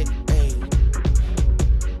sticky it get. Ayy.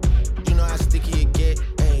 You know how sticky it get.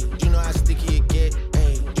 Ayy. You know how sticky it get.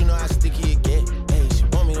 Ayy. You know how sticky it get. Ayy. She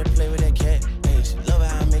want me to play with that cat. Ayy. She love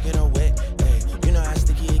how I'm making her wet. Ayy. You know how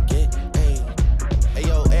sticky it get. Ayy. Hey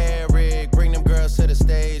yo, Eric, bring them girls to the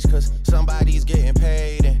stage. Cause somebody's getting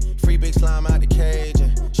paid. And free big slime out the cage.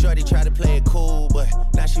 And shorty tried to play it cool, but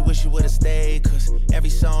now she wish she would've stayed. Cause every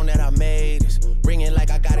song that I made is ringing like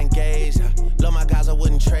I got engaged. I love my guys, I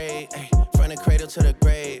wouldn't trade. Ay, from the cradle to the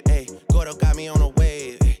grave. Ay, Gordo got me on a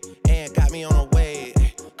wave. Ay, and got me on a wave.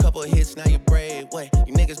 Ay, couple hits, now you brave. Wait,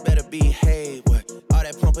 you niggas better behave. What? All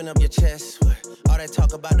that pumping up your chest. What? All that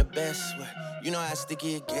talk about the best. What? You know how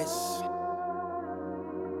sticky it gets.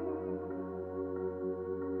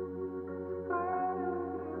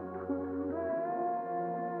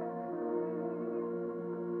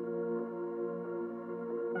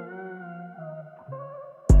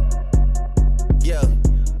 Yeah,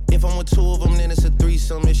 if I'm with 2 of them, then it's a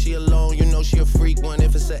threesome. If she alone, you know she a freak one.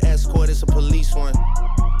 If it's an escort, it's a police one.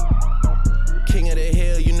 King of the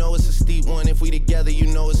hill, you know it's a steep one. If we together, you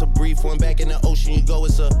know it's a brief one. Back in the ocean, you go,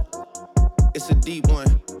 it's a deep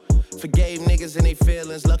one. Forgave niggas and they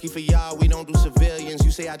feelings. Lucky for y'all, we don't do civilians. You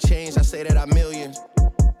say I changed, I say that I millions.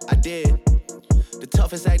 I did. The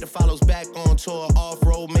toughest actor follows back on tour.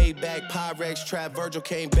 Off-road, Maybach, Pyrex, Trap, Virgil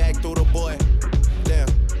came back through the boy. Damn.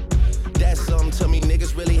 That's something to me,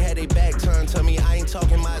 niggas really had they back turned to me. I ain't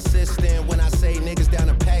talking my assistant when I say niggas down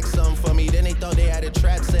to pack something for me. Then they thought they had a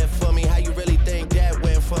trap set for me. How you really think that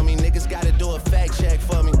went for me? Niggas gotta do a fact check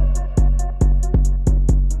for me.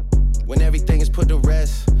 When everything is put to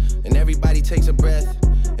rest, and everybody takes a breath,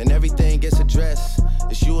 and everything gets addressed,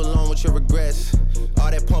 it's you alone with your regrets.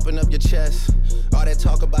 All that pumping up your chest, all that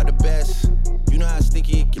talk about the best. You know how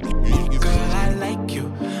sticky it gets. Girl, I like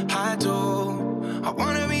you, I do. I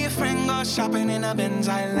wanna be a friend, go shopping in a Benz.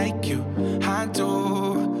 I like you, I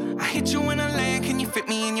do. I hit you in a land, can you fit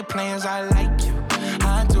me in your plans? I like you,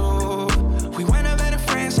 I do. We went over to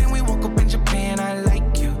France and we woke up in Japan. I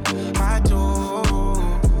like you, I do.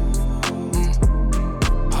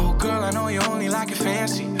 Oh girl, I know you only like it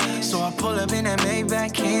fancy, so I pull up in that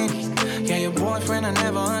Maybach candy. Yeah, your boyfriend, I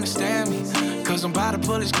never understand me, cause I'm about to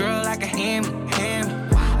pull this girl like a hammy.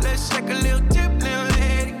 Let's take a little dip, little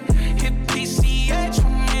lady. Hit PCH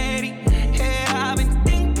from Eddie. Yeah, I've been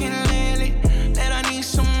thinking lately that I need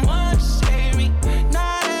someone to save me.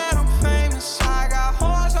 Now that I'm famous, I got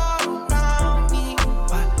hoes all around me,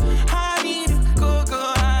 but I need a good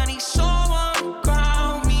girl, I need someone to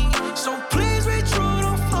ground me. So please be true,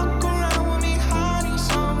 don't fuck around with me. I need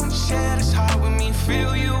someone to share this heart with me.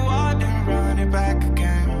 Feel you out, then run it back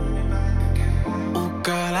again. Oh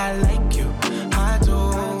girl, I like you, I do.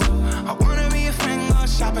 I wanna be a friend, go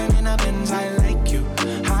shopping in a Benz. I like you,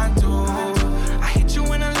 I do. I hit you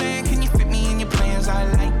in a land, can you fit me in your plans? I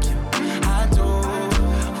like you, I do.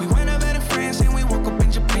 We went over to France and we woke up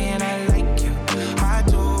in Japan. I like you, I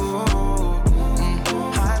do,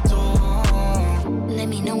 I do. Let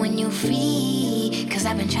me know when you're free, cause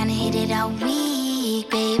I've been trying to hit it all week,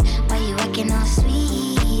 babe. Why you acting all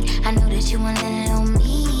sweet? I know that you want a little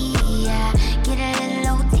me, yeah. Get a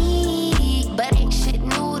little OT, but ain't shit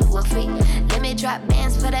new to a freak. Let me drop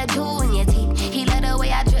bands for that jewel in your teeth. He let the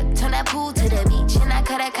way I drip, turn that pool to the beach. And I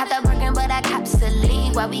coulda caught the Birkin, but I cops the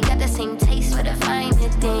lead. Why we got the same taste for the finer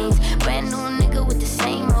things? Brand new nigga with the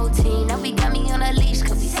same routine. Now we got me on a leash,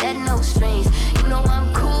 cause we said no strings. You know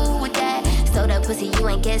I'm cool with that. So the pussy, you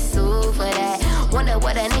ain't get sued for that. Wonder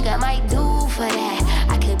what a nigga might do for that.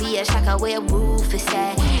 I could be a shocker where roof is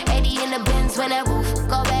at. 80 in the Benz when that roof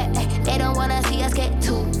go back. They don't wanna see us get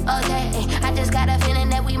too okay. I just got a feeling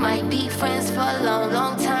that we might be friends for a long,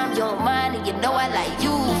 long time. You don't mind, and you know I like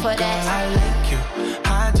you for that. Girl, I like you,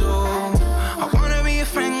 I do. I wanna be a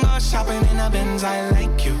friend, go shopping in a Benz. I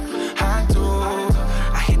like you, I do.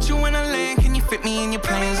 I hit you in a land, can you fit me in your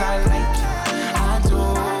plans? I like you, I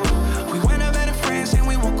do. We went over to France and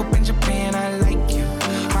we woke up in Japan. I like you,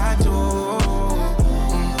 I do,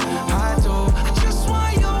 I do. I just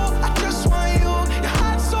want you, I just want you. Your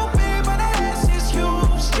heart's so big, but the ass is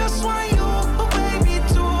huge. Just want you, but baby,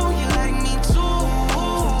 do you like me too?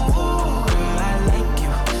 Girl, I like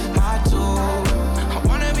you, I do.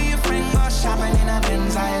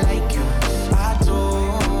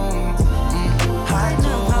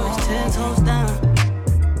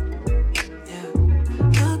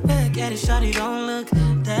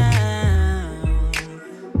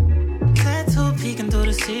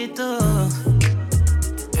 see through.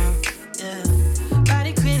 Yeah.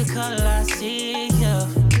 Body critical, I see you.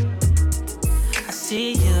 I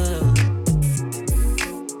see you.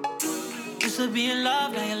 Used to be in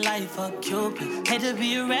love, now your life a Cupid. Hate to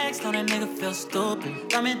be a ex, don't a nigga feel stupid.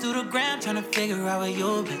 Coming through the gram, trying to figure out where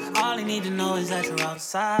you been. All you need to know is that you're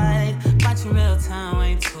outside. Watching real time,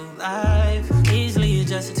 ain't too live. Easily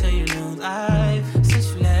adjusted to your new life.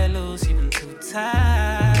 Since you let loose, you been too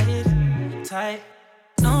tight.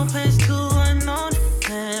 No place to unknown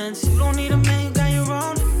plans. You don't need a man, you got your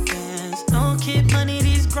own plans. No kid money,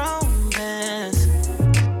 these grown plans.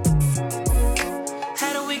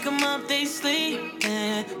 Had to wake them up, they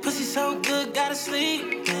sleepin'. Pussy so good, gotta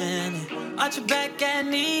sleep in. Arch your back at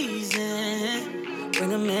knees and bring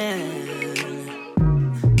them in.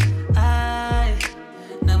 I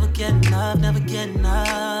never get enough, never get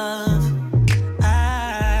enough.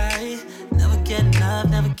 I never get enough,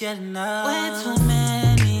 never get enough. Way too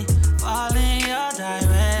many fall in your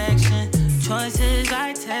direction. Choices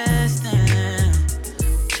I testing,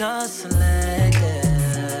 just selective.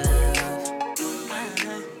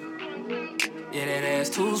 Yeah, that ass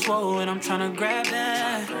too swollen, I'm tryna grab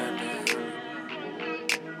that.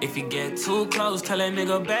 If you get too close, tell that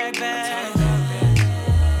nigga back.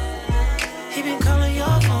 He been calling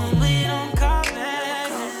your phone, but you don't call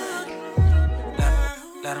back.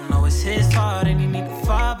 Let him know it's his fault and he need to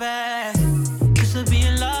fall back. Used to be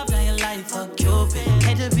in love, now your life a Cupid.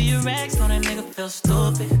 Hate to be a ex, don't a nigga feel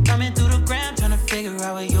stupid. Coming through the gram, tryna figure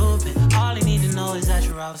out where you been. All you need to know is that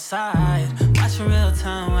you're outside. Watching real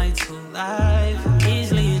time, way too live.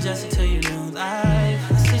 Easily adjusted to your new life.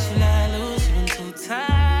 Since you let loose, you been too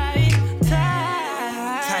tight.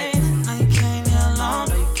 Now you came here alone.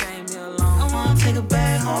 I wanna take her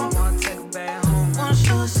back home. Wanna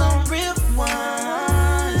shoot some real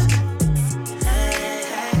ones. Hey,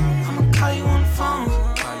 I'ma call you on the phone.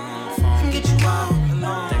 And get you all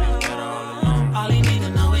alone. All you need to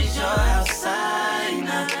know is you're outside.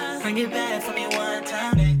 Now bring it back for me one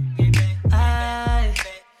time. I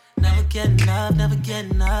never get enough, never get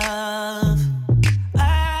enough.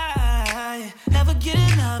 I never get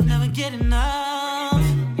enough, never get enough.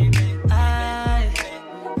 I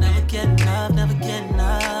never get enough, never get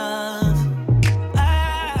enough.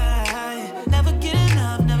 I never get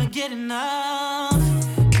enough, never get enough.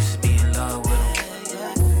 Used to be in love with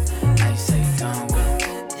him. Now you say you done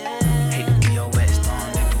with him. Hate to be your West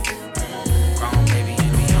on nigga. Grown baby,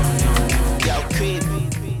 and me on. Yo, Creed,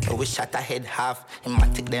 we shot a head half. Him a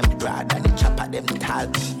take them broad and the chopper them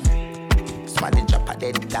tag. Smarty drop a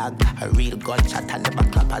dead dog. A real gunshot and never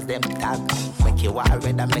clap as them tag. Make you war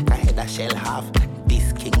red and make a head a shell half.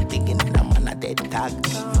 This king digging in a man a dead tag.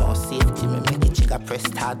 No safety, me make it chigga press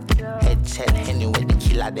tag. Head shell anyway, the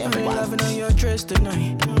killer them I'm one. loving on your dress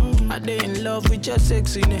tonight. I dey in love with your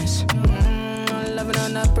sexiness. I'm loving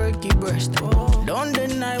on that perky breast. Don't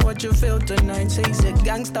deny what you feel tonight. Say it's a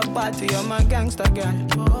gangster party, I'm a gangster girl.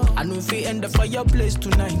 I know if we end up for your place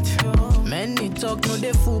tonight. Many talk, no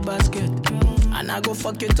they full basket. And I go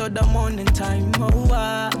fuck you till the morning time. Oh,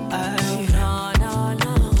 why? No.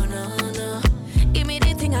 Give me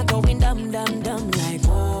the thing I going dumb like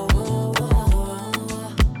whoa.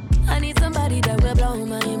 I need somebody that will blow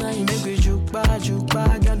my mind. Make we juke bad,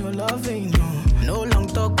 got no loving, no. No long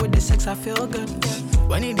talk with the sex, I feel good.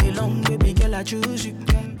 When it be long, baby girl, I choose you.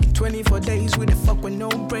 24 days with the fuck with no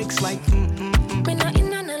breaks, like Me not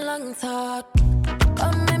in on a long talk.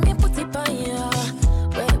 Come let me put it on ya.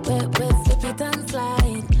 Wait, slip it and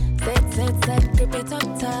slide. Set, grip it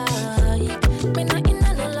up tight. Me not in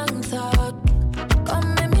on a long talk.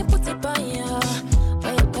 Come let me put it on ya.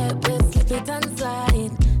 Wait, slip it and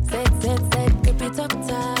slide. Set, grip it up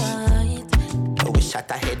tight. We shot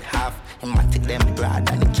a head half. Him a take them broad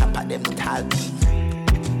and the chopper them tag.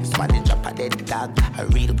 Smarty drop a dead dog. A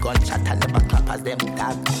real gunshot and never clap as them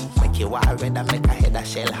tag. Make you war red and make a head a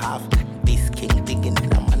shell half. This king digging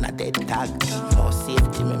in a man a dead tag. No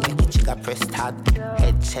safety, me make it chigga press tag.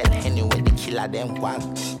 Head shell anyway, the killer them wag.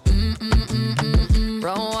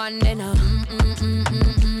 Round one then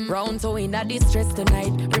round two in a distress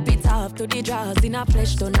tonight. Rip it off to the jaws in a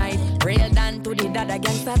flesh tonight. Real down to the dada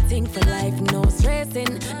gangsta thing for life. No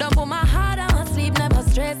stressing. Don't put my heart on sleep, never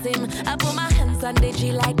stress him. I put my hands on the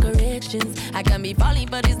G like corrections. I can be falling,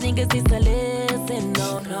 but these niggas is to listen.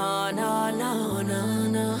 No.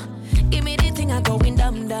 Give me the thing I going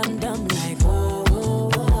dumb like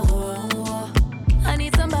whoa. I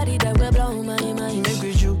need somebody that will blow my mind. Make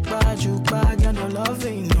we juke bad, got no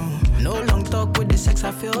loving, no. No long talk with the sex,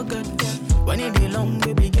 I feel good. When it be long,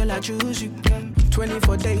 baby girl, I choose you.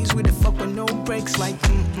 24 days with the fuck with no breaks, like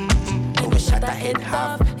We shot a head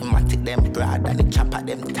half. Him a take them broad and the chopper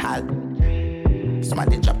them tall.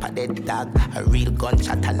 Somebody drop a dead dog. A real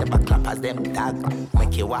gunshot and never clap as them dog.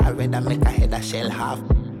 Make you war red and make a head a shell half.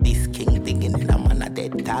 This king digging in a man a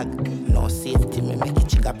dead tag. No safety, me make it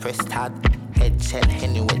chigga press tag. Head shell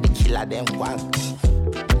anyway the killer them walk.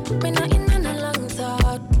 Me not in on a long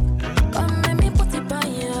talk. Come let me put it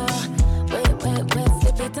on you. Wait,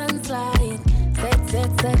 slip it and slide.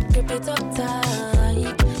 Set, grip it up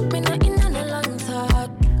tight. Me not in on a long talk.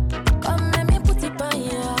 Come let me put it on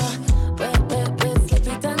you. Wait, slip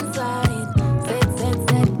it and slide.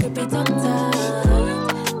 Set, grip it up tight.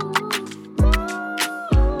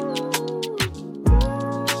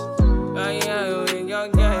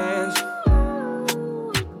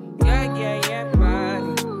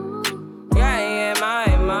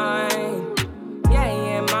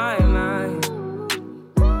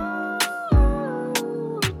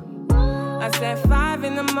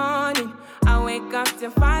 After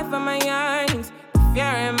 5 for my yearnings, the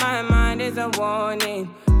fear in my mind is a warning.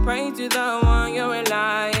 Pray to the one you're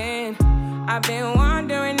relying. I've been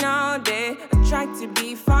wandering all day. I tried to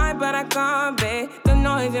be fine, but I can't be. The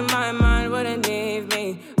noise in my mind wouldn't leave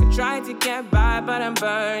me. I tried to get by, but I'm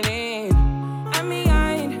burning. And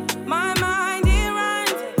behind my mind, it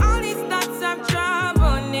runs. All these thoughts have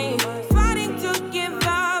troubled me. Fighting to give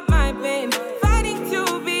up my pain. Fighting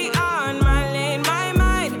to be on my lane. My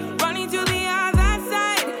mind running to the other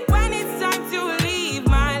side. When it's time to leave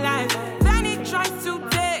my life, then it tries to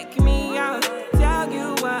take me out. Tell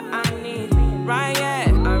you what I need, right? Yeah,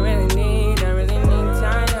 I really need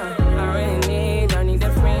time now. I need to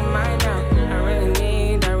free mind now. I really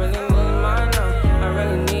need mine now.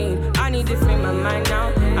 I need to free my mind now.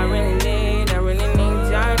 I really need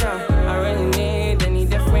time now. I need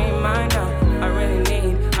to free mind now. I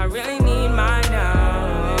really need mine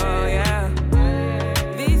now. Yeah.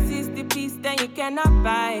 This is the peace that you cannot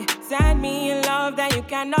buy. Send me a love that you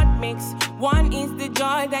cannot mix. One is the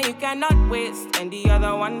joy that you cannot waste, and the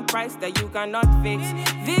other one price that you cannot fix.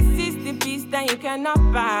 This is the peace that you cannot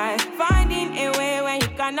buy. Finding a way when you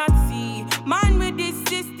cannot see. Man with this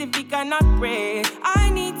system, he cannot pray. I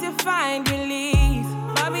need to find relief.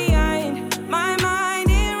 But behind my mind,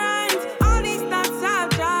 it runs. All these thoughts have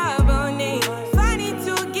troubled me. Fighting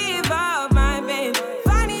to give up my pain.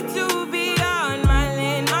 Fighting to be on my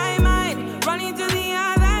lane. My mind running to the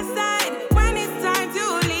other side. When it's time to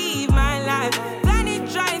leave my life, then it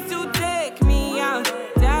tries to take me out.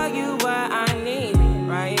 Tell you what I need,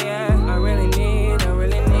 right? Yeah, I really need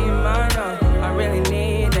mine now.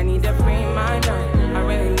 I need to free mine now. I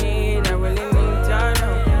really need time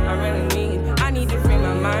now. I need to free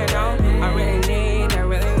my mind now. I really need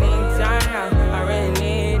time now.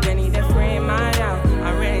 I need to free mine now.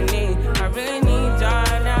 I really need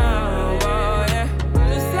time now. Oh yeah,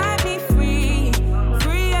 just set me free,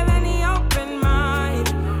 freer than the open mind,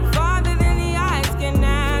 farther than the eyes can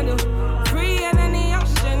handle, freer than the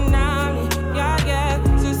ocean now. Yeah,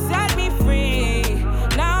 so set me free.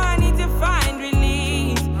 Now I need to find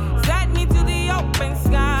release. Set me to the open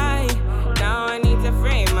sky. Now I need to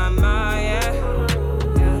free my mind.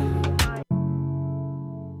 Yeah.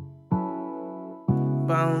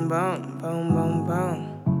 Boom, boom, boom, boom, boom.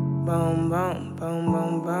 Boom, boom, boom,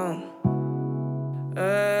 boom, boom.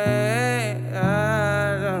 Hey, I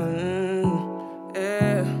don't,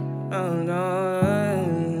 yeah, oh no.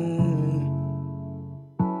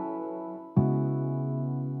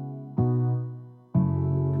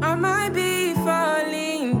 I might be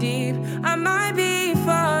falling deep. I might be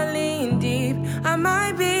falling deep. I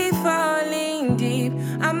might be falling deep.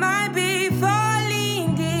 I might be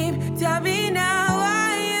falling deep. Tell me now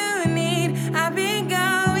what you need. I've been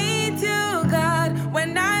going to God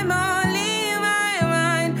when I'm only in my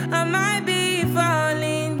mind. I might be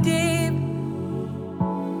falling deep.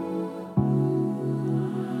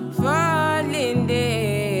 Falling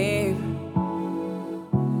deep.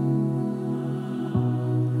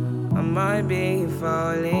 I might be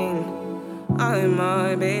falling. I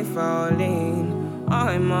might be falling.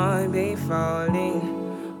 I might be falling.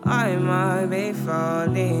 I might be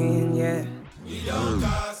falling, yeah. We don't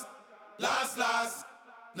cast, last.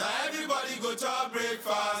 Now everybody go to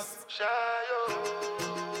breakfast. Shayo.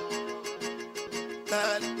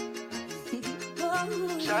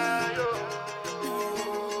 Shayo.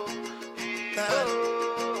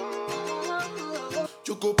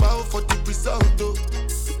 You go bow for the result, though.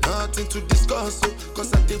 Nothing to discuss, oh.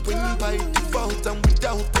 Cause I did win by default and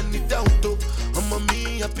without any doubt, oh. I'm a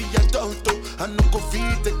me happy adult, oh. I no go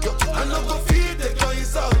feed the girl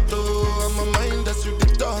is out, oh. I'm a mind that's you the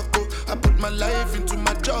talk, oh. I put my life into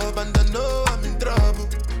my job and I know I'm in trouble.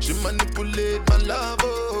 She manipulate my love,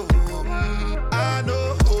 oh.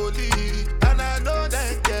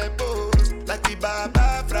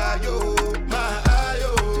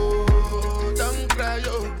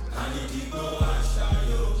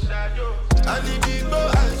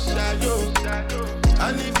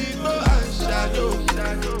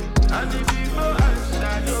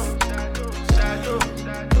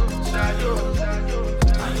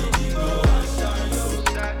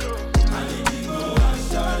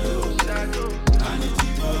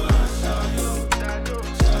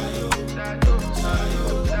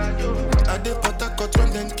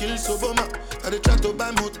 kill Soboma. I dey try to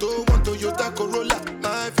buy moto, want Toyota Corolla.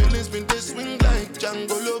 My feelings been they swing like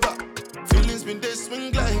Django Lover. Feelings been they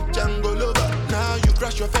swing like Django Lover. Now you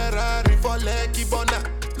crash your Ferrari for Lucky Bona.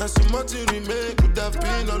 Now so much you remain could have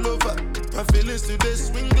been all over. My feelings today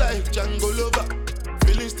swing like Django Lover.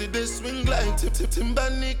 Feelings today swing like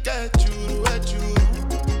Timbani at you.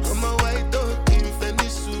 I'm a white dog in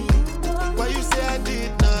Fenisu. Why you say I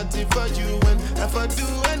did nothing for you when if I do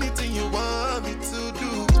anything you want me to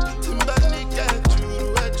do? Timbani at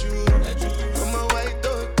you. I'm a white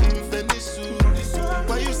dog in Fenisu.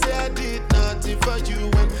 Why you say I did nothing for you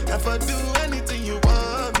when if I do anything you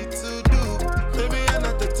want me to do? Maybe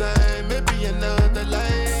another time, maybe another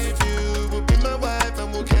life. You will be my wife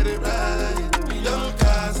and we'll get it right. Young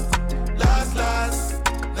cast, last.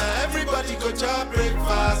 Now everybody go to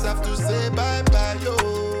breakfast. Have to say bye-bye, yo.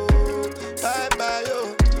 Bye-bye,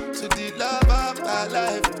 yo. To the love of my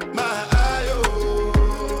life. My eye, yo.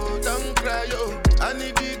 Don't cry, yo. I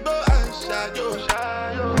need big boy and shy, yo.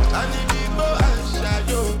 I need big boy and shy,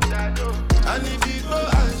 yo. I need big boy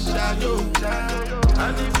and shy, yo. I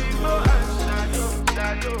need big boy and shy, yo.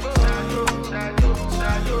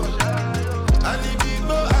 I need big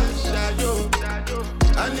boy and shy, yo.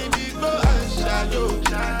 I need big boy and shy, yo.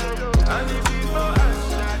 I need big boy and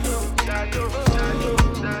shy, yo.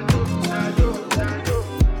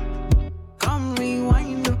 Come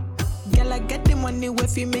rewind, oh. Girl, I get the money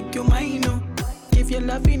if you make you mine, oh. Give you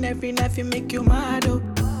loving every night, you make you mad, oh.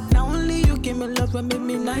 Now only you give me love and make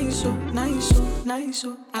me nice, oh.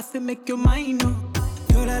 I feel make you mine, oh.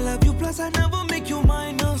 Girl, I love you, plus I never make you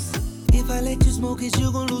minus. If I let you smoke it,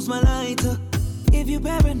 you gon' lose my lighter. If you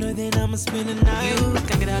paranoid, then I'ma spend the night. You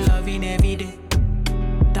can get a loving every day.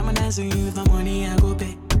 Diamond dance with you, for money I go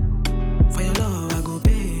pay. For your love I go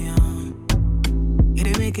pay, it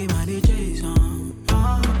ain't make it money chase, I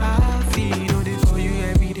feel all day for you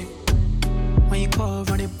every day. When you call,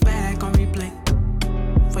 run it back on replay.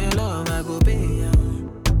 For your love I go pay,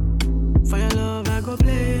 for your love I go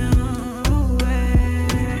play,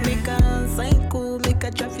 Make a psycho, make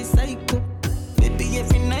a traffic psycho. Baby,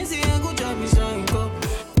 every night say I go drive me psycho.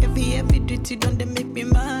 Every duty done they make me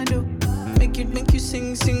mad, oh. Make you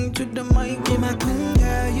sing to the mic. Be my queen,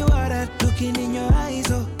 girl, you are that looking in your eyes,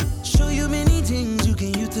 oh. Show you many things you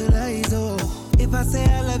can utilize, oh. If I say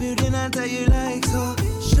I love you, then I tell you like so.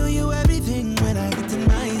 Show you everything when I get in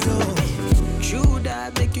my zone. True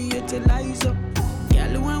that make you utilize, oh.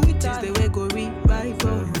 Girl, when we taste the way go revive,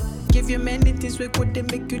 oh. Give you many things we could they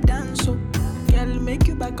make you dance, oh. Girl, make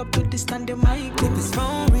you back up to the standing mic. If his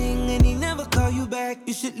phone ring and he never call you back,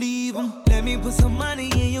 you should leave him. Let me put some money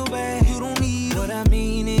in your bag. You don't need him. What I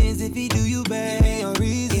mean is, if he do you bad, ain't no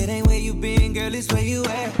reason. It ain't where you been, girl, it's where you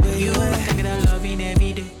at. Where you at? Can get a loving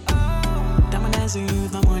every day. Diamond dance with you,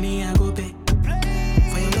 for money I go pay.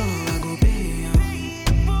 For your love I go pay.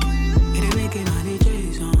 It ain't making money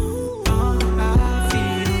chase, I feel all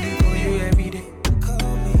day for you every day.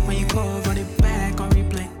 When you call, run it back on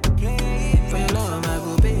replay. For your love I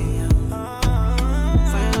go pay.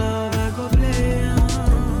 For your love I go play.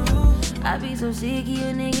 I be so sick of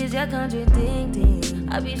you niggas, you're contradicting.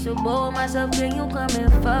 I be so bold myself, can you come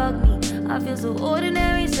and fuck me? I feel so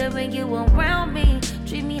ordinary, except when you around me.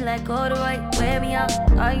 Treat me like all the right, wear me out.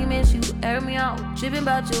 Arguments, you air me out. Tripping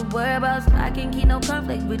about your whereabouts. I can't keep no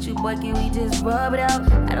conflict with you, boy, can we just rub it out?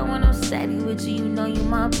 I don't want no steady with you, you know you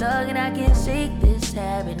my plug. And I can't shake this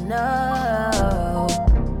habit, no.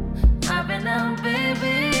 I've been out,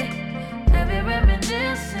 baby. Heavy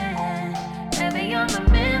reminiscing. Heavy on the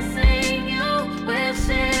missing. You wish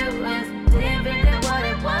it was different than what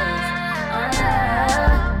it was.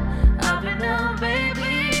 I've been out,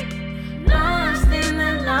 baby. Lost in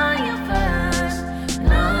the lion first.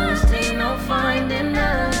 Lost in no finding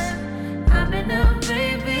us. I've been out,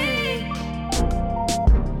 baby.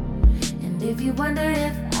 And if you wonder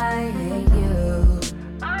if I hate you,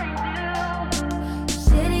 I do.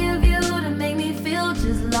 Shitty of you to make me feel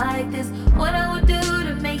just like this. What I would do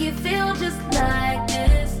to make you feel just like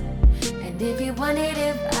this. And if you wondered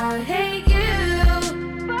if I hate you,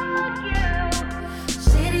 fuck you.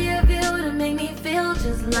 Shitty of you to make me feel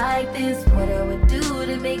just like this. What I would do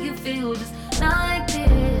to make you feel just like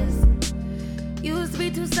this. Used to be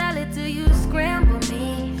too solid till you scramble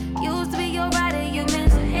me. Used to be your rider, you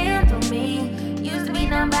meant to handle me. Used to be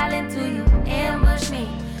non-violent till you ambush me.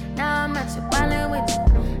 Now I'm at your wildin' with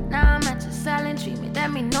you. Now I'm at your silent treatment.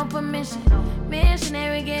 That mean no permission.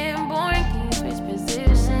 Missionary getting boring, can you switch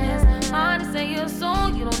positions? Hard to say your soul,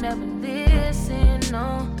 you don't ever listen,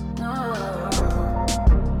 no.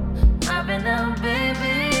 I've been out,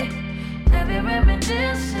 baby. Heavy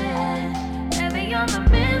reminiscing. Heavy on the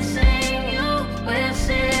missing. You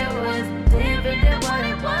wishing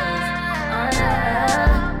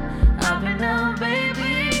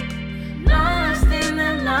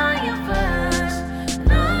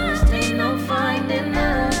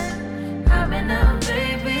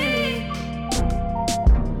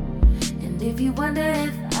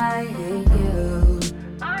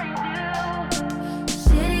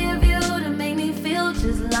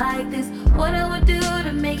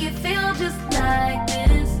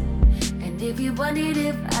be wondered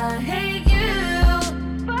if I hate you.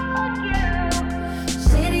 Fuck you.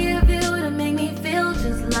 Shady of you to make me feel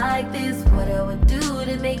just like this. What I would do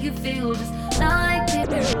to make you feel just like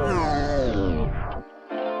this.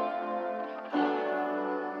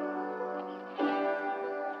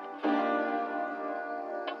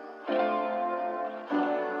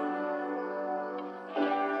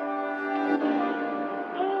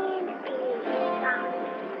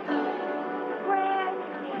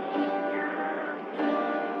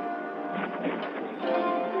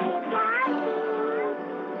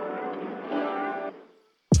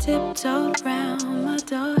 Tiptoed round my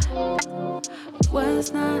door,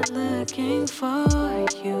 was not looking for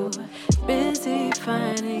you, busy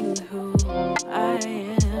finding who I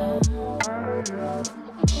am.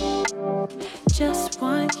 Just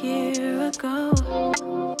 1 year ago,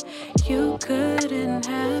 you couldn't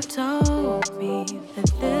have told me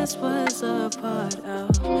that this was a part of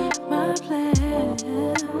my plan.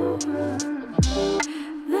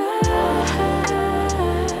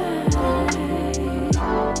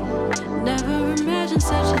 Never imagined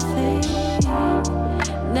such a thing.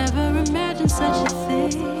 Never imagined such a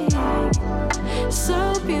thing. So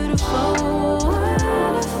beautiful,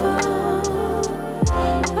 wonderful.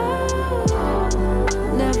 Oh,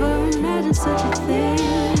 never imagined such a thing.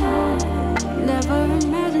 Never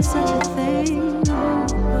imagined such a thing.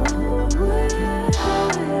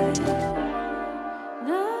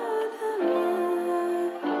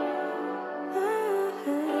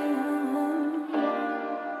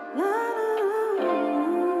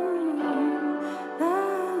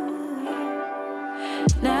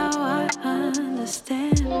 Now I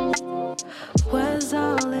understand, was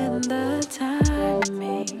all in the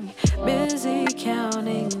timing, busy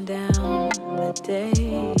counting down the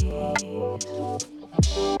days,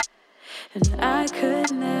 and I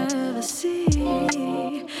could never see,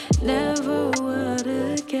 never would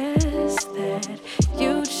have guessed that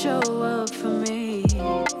you'd show up for me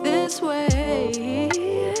this way.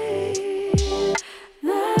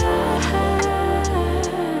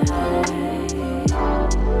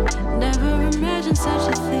 Never imagined such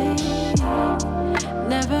a thing.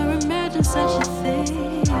 Never imagined such a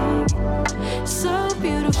thing. So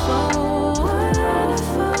beautiful,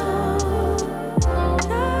 wonderful.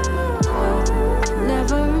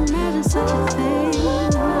 Never imagined such a thing.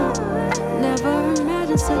 Never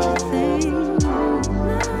imagined such a thing.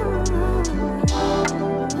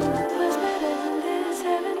 Was better than this,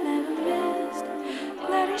 heaven never missed.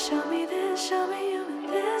 Glad he showed me this, show me you in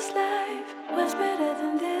this life. Was better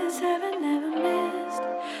than this, heaven never missed.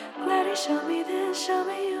 Glad he showed me this, show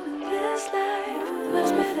me you in this life.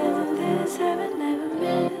 Was better than this, heaven never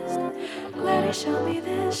missed. Glad he showed me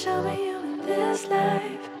this, show me you in this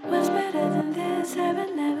life. Was better than this,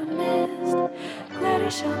 heaven never missed. Glad he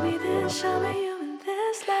showed me this, show me you.